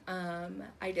again.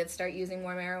 I did start using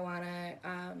more marijuana.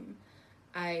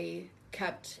 I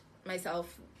kept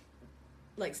myself,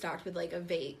 like, stocked with, like, a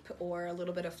vape or a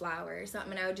little bit of flour or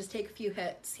something, and I would just take a few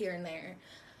hits here and there.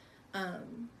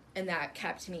 And that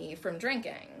kept me from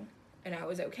drinking, and I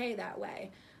was okay that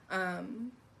way.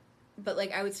 But,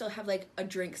 like, I would still have, like, a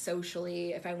drink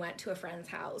socially if I went to a friend's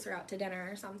house or out to dinner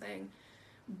or something.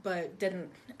 But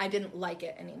I didn't like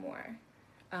it anymore.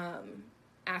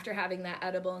 after having that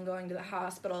edible and going to the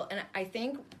hospital. And I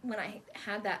think when I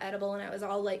had that edible and I was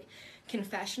all like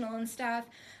confessional and stuff,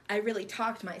 I really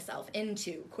talked myself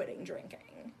into quitting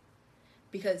drinking.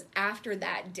 Because after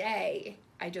that day,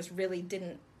 I just really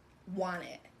didn't want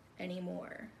it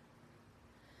anymore.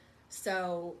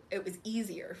 So it was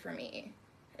easier for me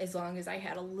as long as I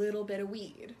had a little bit of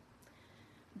weed.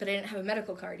 But I didn't have a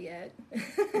medical card yet.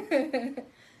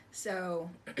 So,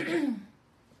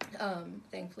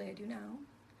 thankfully I do now.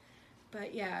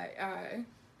 But yeah,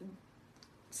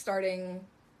 starting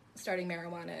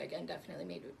marijuana again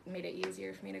definitely made it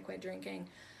easier for me to quit drinking.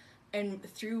 And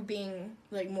through being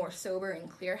like more sober and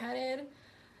clear-headed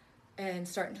and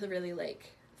starting to really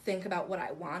like think about what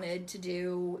I wanted to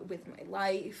do with my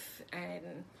life,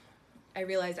 and I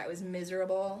realized I was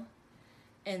miserable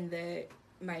and that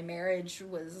my marriage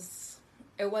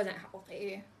wasn't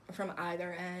healthy from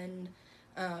either end.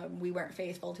 We weren't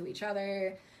faithful to each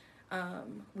other.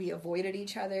 We avoided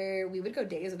each other. We would go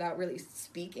days without really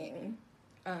speaking,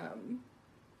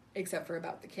 except for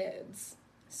about the kids.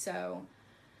 So,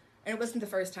 and it wasn't the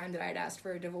first time that I'd asked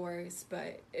for a divorce,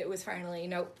 but it was finally,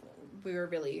 nope, we're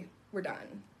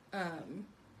done.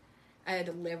 I had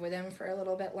to live with him for a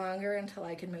little bit longer until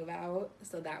I could move out,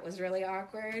 so that was really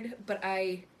awkward. But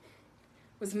I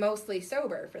was mostly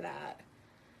sober for that.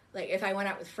 Like, if I went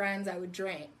out with friends, I would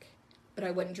drink, but I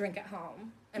wouldn't drink at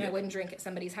home, and I wouldn't drink at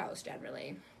somebody's house,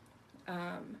 generally.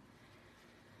 I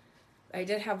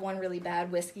did have one really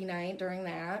bad whiskey night during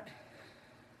that,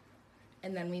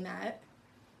 and then we met.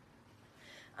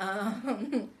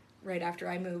 Right after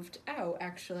I moved out,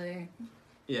 actually.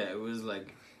 Yeah, it was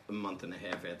like a month and a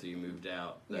half after you moved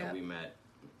out that we met.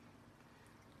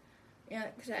 Yeah,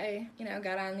 because I,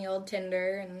 got on the old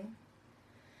Tinder, and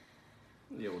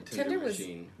the old Tinder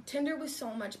machine. Tinder was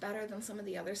so much better than some of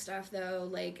the other stuff, though.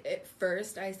 Like, at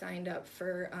first, I signed up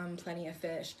for Plenty of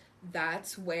Fish.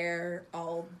 That's where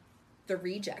all the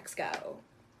rejects go.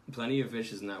 Plenty of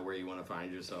Fish is not where you want to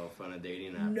find yourself on a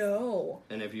dating app. No.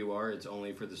 And if you are, it's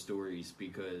only for the stories,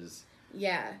 because...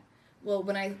 Yeah. Well,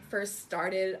 when I first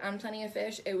started on Plenty of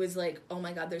Fish, it was like, oh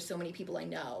my God, there's so many people I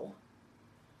know.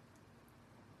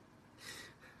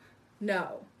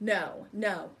 No.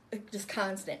 Just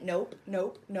constant. Nope.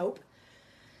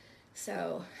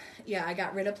 So, yeah, I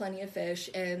got rid of Plenty of Fish,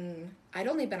 and I'd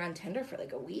only been on Tinder for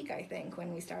like a week, I think,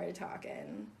 when we started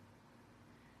talking.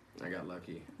 I got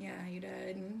lucky. Yeah, you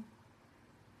did.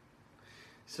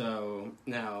 So,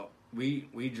 now,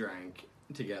 we drank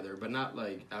together, but not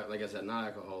like I said,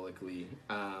 not alcoholically.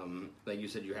 Like you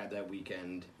said, you had that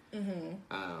weekend.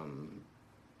 Mm-hmm.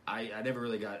 I never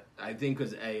really got, I think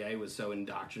because AA was so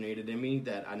indoctrinated in me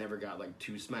that I never got like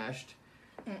too smashed.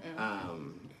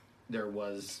 There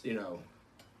was,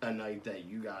 a night that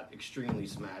you got extremely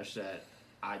smashed that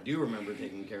I do remember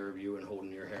taking care of you and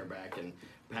holding your hair back and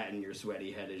patting your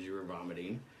sweaty head as you were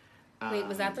vomiting. Wait,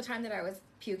 was that the time that I was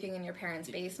puking in your parents'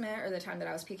 basement, or the time that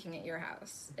I was puking at your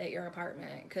house, at your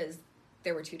apartment? Because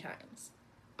there were 2 times.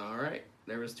 All right.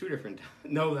 There was 2 different times.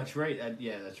 No, that's right.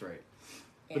 That's right.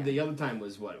 Yeah. But the other time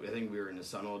was what? I think we were in the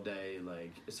sun all day,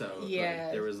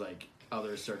 there was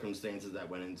other circumstances that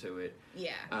went into it.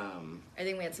 Yeah. I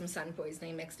think we had some sun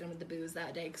poisoning mixed in with the booze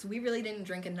that day, because we really didn't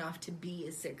drink enough to be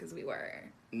as sick as we were.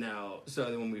 No. So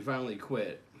then when we finally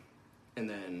quit, and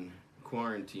then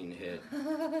quarantine hit,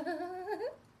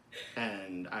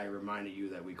 and I reminded you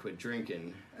that we quit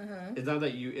drinking.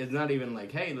 It's not even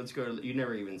like, hey, let's go. You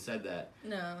never even said that.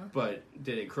 No. But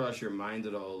did it cross your mind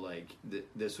at all, like,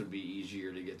 this would be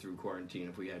easier to get through quarantine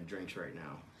if we had drinks right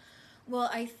now? Well,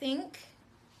 I think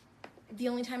the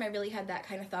only time I really had that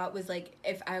kind of thought was, like,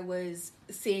 if I was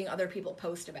seeing other people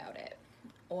post about it,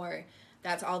 or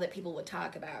that's all that people would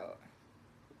talk about.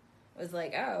 It was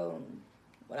like, oh,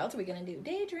 what else are we going to do?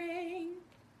 Day drink.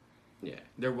 Yeah,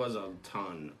 there was a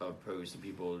ton of posts of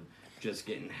people just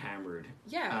getting hammered.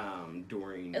 Yeah.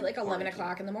 During at like 11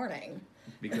 o'clock in the morning.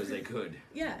 Because they could.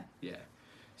 Yeah. Yeah.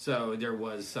 So there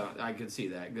was some, I could see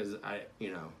that, because I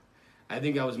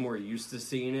think I was more used to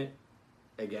seeing it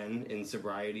again in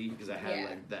sobriety, because I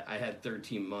had I had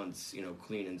 13 months,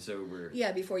 clean and sober.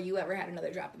 Yeah, before you ever had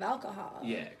another drop of alcohol.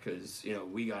 Yeah, because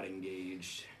we got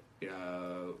engaged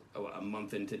a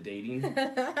month into dating.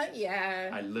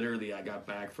 Yeah. I got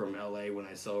back from LA when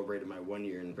I celebrated my 1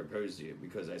 year and proposed to you,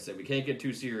 because I said we can't get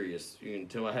too serious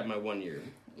until I had my 1 year.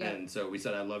 Yep. And so we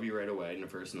said I love you right away in the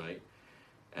first night.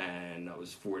 And that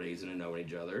was 4 days into knowing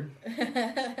each other.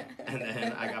 And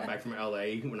then I got back from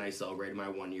LA when I celebrated my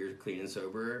 1 year clean and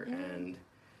sober. And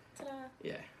ta-da.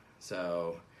 Yeah.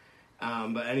 So,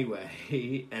 but anyway,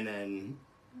 and then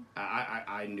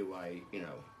I knew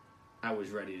I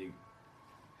was ready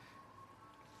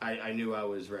I knew I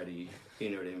was ready, you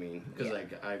know what I mean? Because,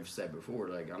 like, I've said before,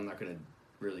 like, I'm not going to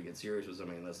really get serious with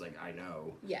something unless, like, I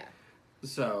know. Yeah.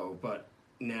 So, but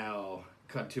now,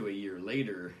 cut to a year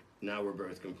later, now we're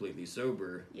both completely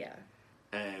sober. Yeah.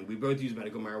 And we both use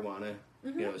medical marijuana.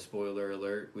 Mm-hmm. You know, spoiler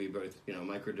alert, we both, you know,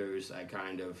 microdose. I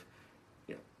kind of,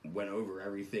 you know, went over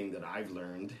everything that I've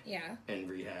learned. Yeah. In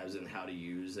rehabs and how to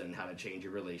use and how to change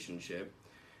a relationship.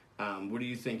 What do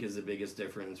you think is the biggest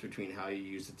difference between how you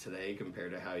use it today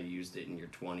compared to how you used it in your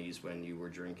 20s when you were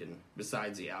drinking?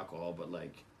 Besides the alcohol, but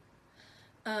like...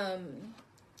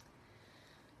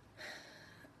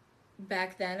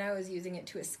 Back then I was using it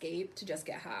to escape, to just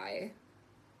get high.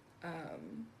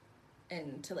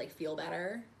 And to, like, feel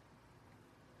better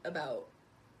about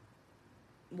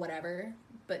whatever.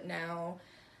 But now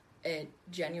it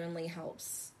genuinely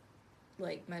helps,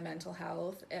 like, my mental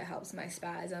health. It helps my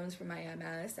spasms from my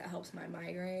MS. It helps my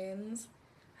migraines.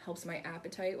 Helps my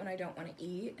appetite when I don't want to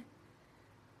eat.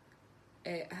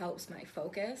 It helps my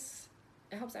focus.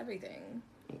 It helps everything.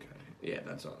 Okay. Yeah,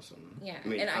 that's awesome. Yeah, I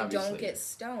mean, and I don't get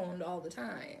stoned all the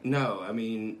time. No, I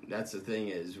mean, that's the thing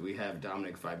is we have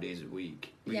Dominic 5 days a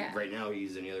week. Right now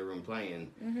he's in the other room playing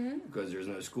because there's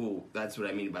no school. That's what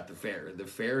I mean about the fair. The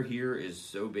fair here is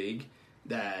so big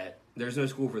that there's no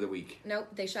school for the week. Nope,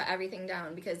 they shut everything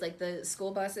down because, like, the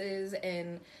school buses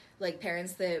and, like,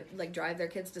 parents that, like, drive their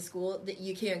kids to school, that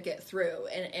you can't get through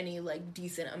in any, like,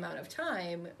 decent amount of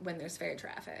time when there's fair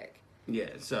traffic. Yeah,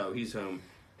 so he's home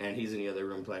and he's in the other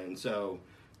room playing. So,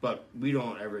 but we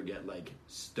don't ever get, like,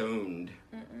 stoned.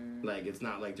 Mm-mm. Like, it's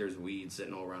not like there's weed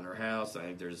sitting all around our house.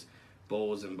 Like, there's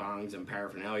bowls and bongs and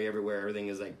paraphernalia everywhere. Everything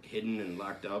is, like, hidden and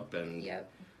locked up and,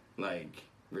 like,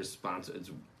 it's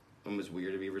almost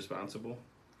weird to be responsible.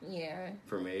 Yeah.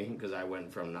 For me, because I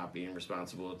went from not being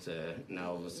responsible to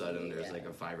now all of a sudden there's like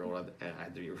a 5-year-old I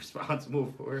had to be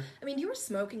responsible for. I mean, you were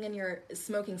smoking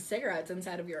cigarettes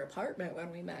inside of your apartment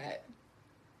when we met.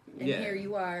 And here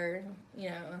you are, you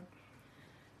know,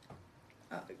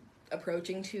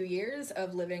 approaching 2 years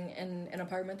of living in an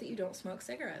apartment that you don't smoke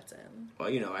cigarettes in. Well,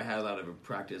 you know, I had a lot of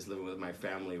practice living with my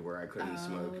family where I couldn't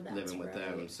smoke living with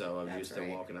them. So I'm used to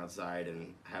walking outside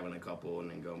and having a couple and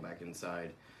then going back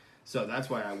inside. So that's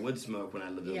why I would smoke when I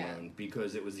lived alone,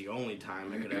 because it was the only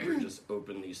time I could ever just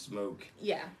openly smoke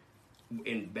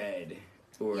in bed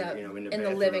or, you know, in the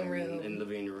living room. In the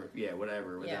living room,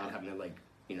 whatever, without having to, like,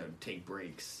 you know, take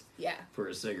breaks for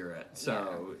a cigarette.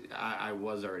 So I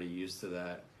was already used to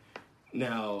that.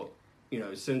 Now, you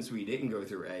know, since we didn't go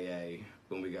through AA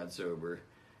when we got sober,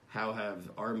 how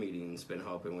have our meetings been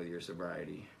helping with your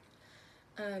sobriety?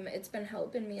 It's been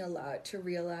helping me a lot to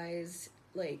realize,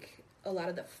 like, a lot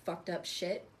of the fucked up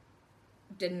shit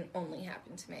didn't only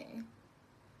happen to me.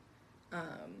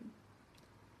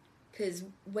 Because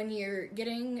when you're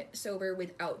getting sober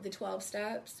without the 12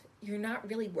 steps, you're not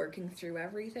really working through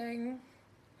everything.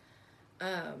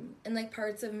 And, like,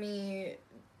 parts of me,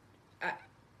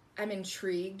 I'm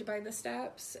intrigued by the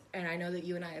steps, and I know that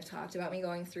you and I have talked about me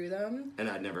going through them. And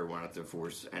I never wanted to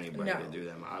force anybody to do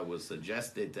them. I will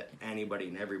suggest it to anybody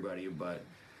and everybody, but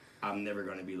I'm never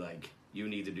going to be like, you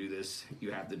need to do this,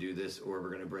 you have to do this, or we're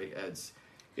going to break. It's,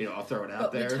 you know, I'll throw it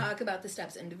out there. But we talk about the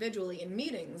steps individually in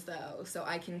meetings, though, so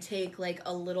I can take, like,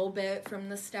 a little bit from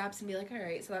the steps and be like, all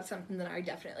right, so that's something that I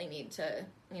definitely need to,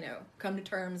 you know, come to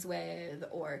terms with,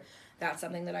 or that's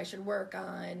something that I should work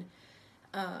on.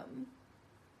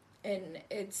 And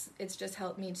it's just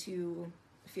helped me to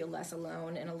feel less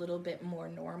alone and a little bit more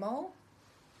normal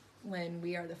when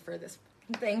we are the furthest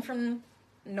thing from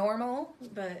normal.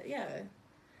 But, yeah,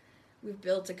 we've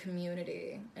built a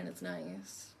community, and it's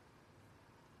nice.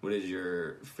 What is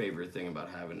your favorite thing about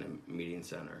having a meeting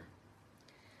center?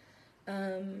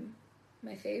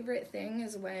 My favorite thing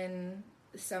is when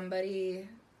somebody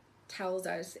tells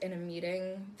us in a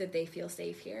meeting that they feel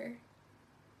safe here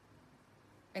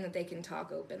and that they can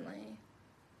talk openly,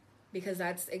 because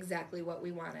that's exactly what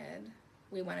we wanted.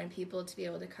 We wanted people to be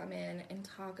able to come in and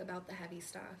talk about the heavy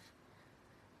stuff,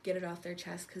 get it off their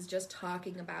chest, because just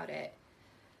talking about it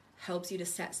helps you to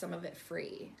set some of it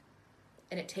free.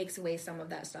 And it takes away some of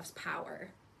that stuff's power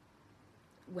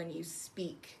when you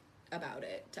speak about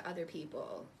it to other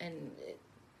people. And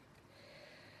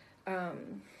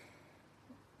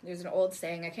there's an old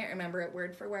saying, I can't remember it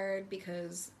word for word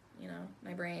because, you know,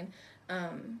 my brain.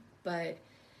 But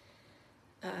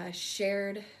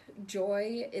shared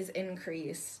joy is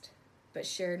increased, but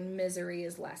shared misery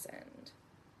is lessened.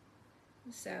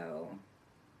 So,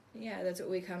 yeah, that's what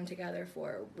we come together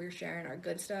for. We're sharing our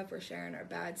good stuff, we're sharing our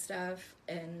bad stuff,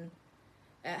 and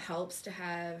it helps to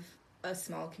have a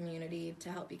small community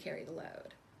to help you carry the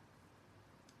load.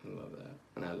 I love that.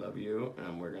 And I love you,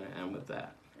 and we're going to end with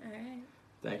that. All right.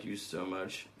 Thank you so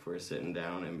much for sitting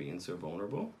down and being so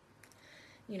vulnerable.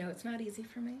 You know, it's not easy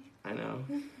for me. I know.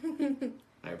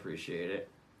 I appreciate it,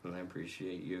 and I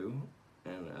appreciate you,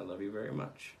 and I love you very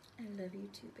much. I love you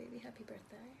too, baby. Happy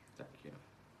birthday. Thank you.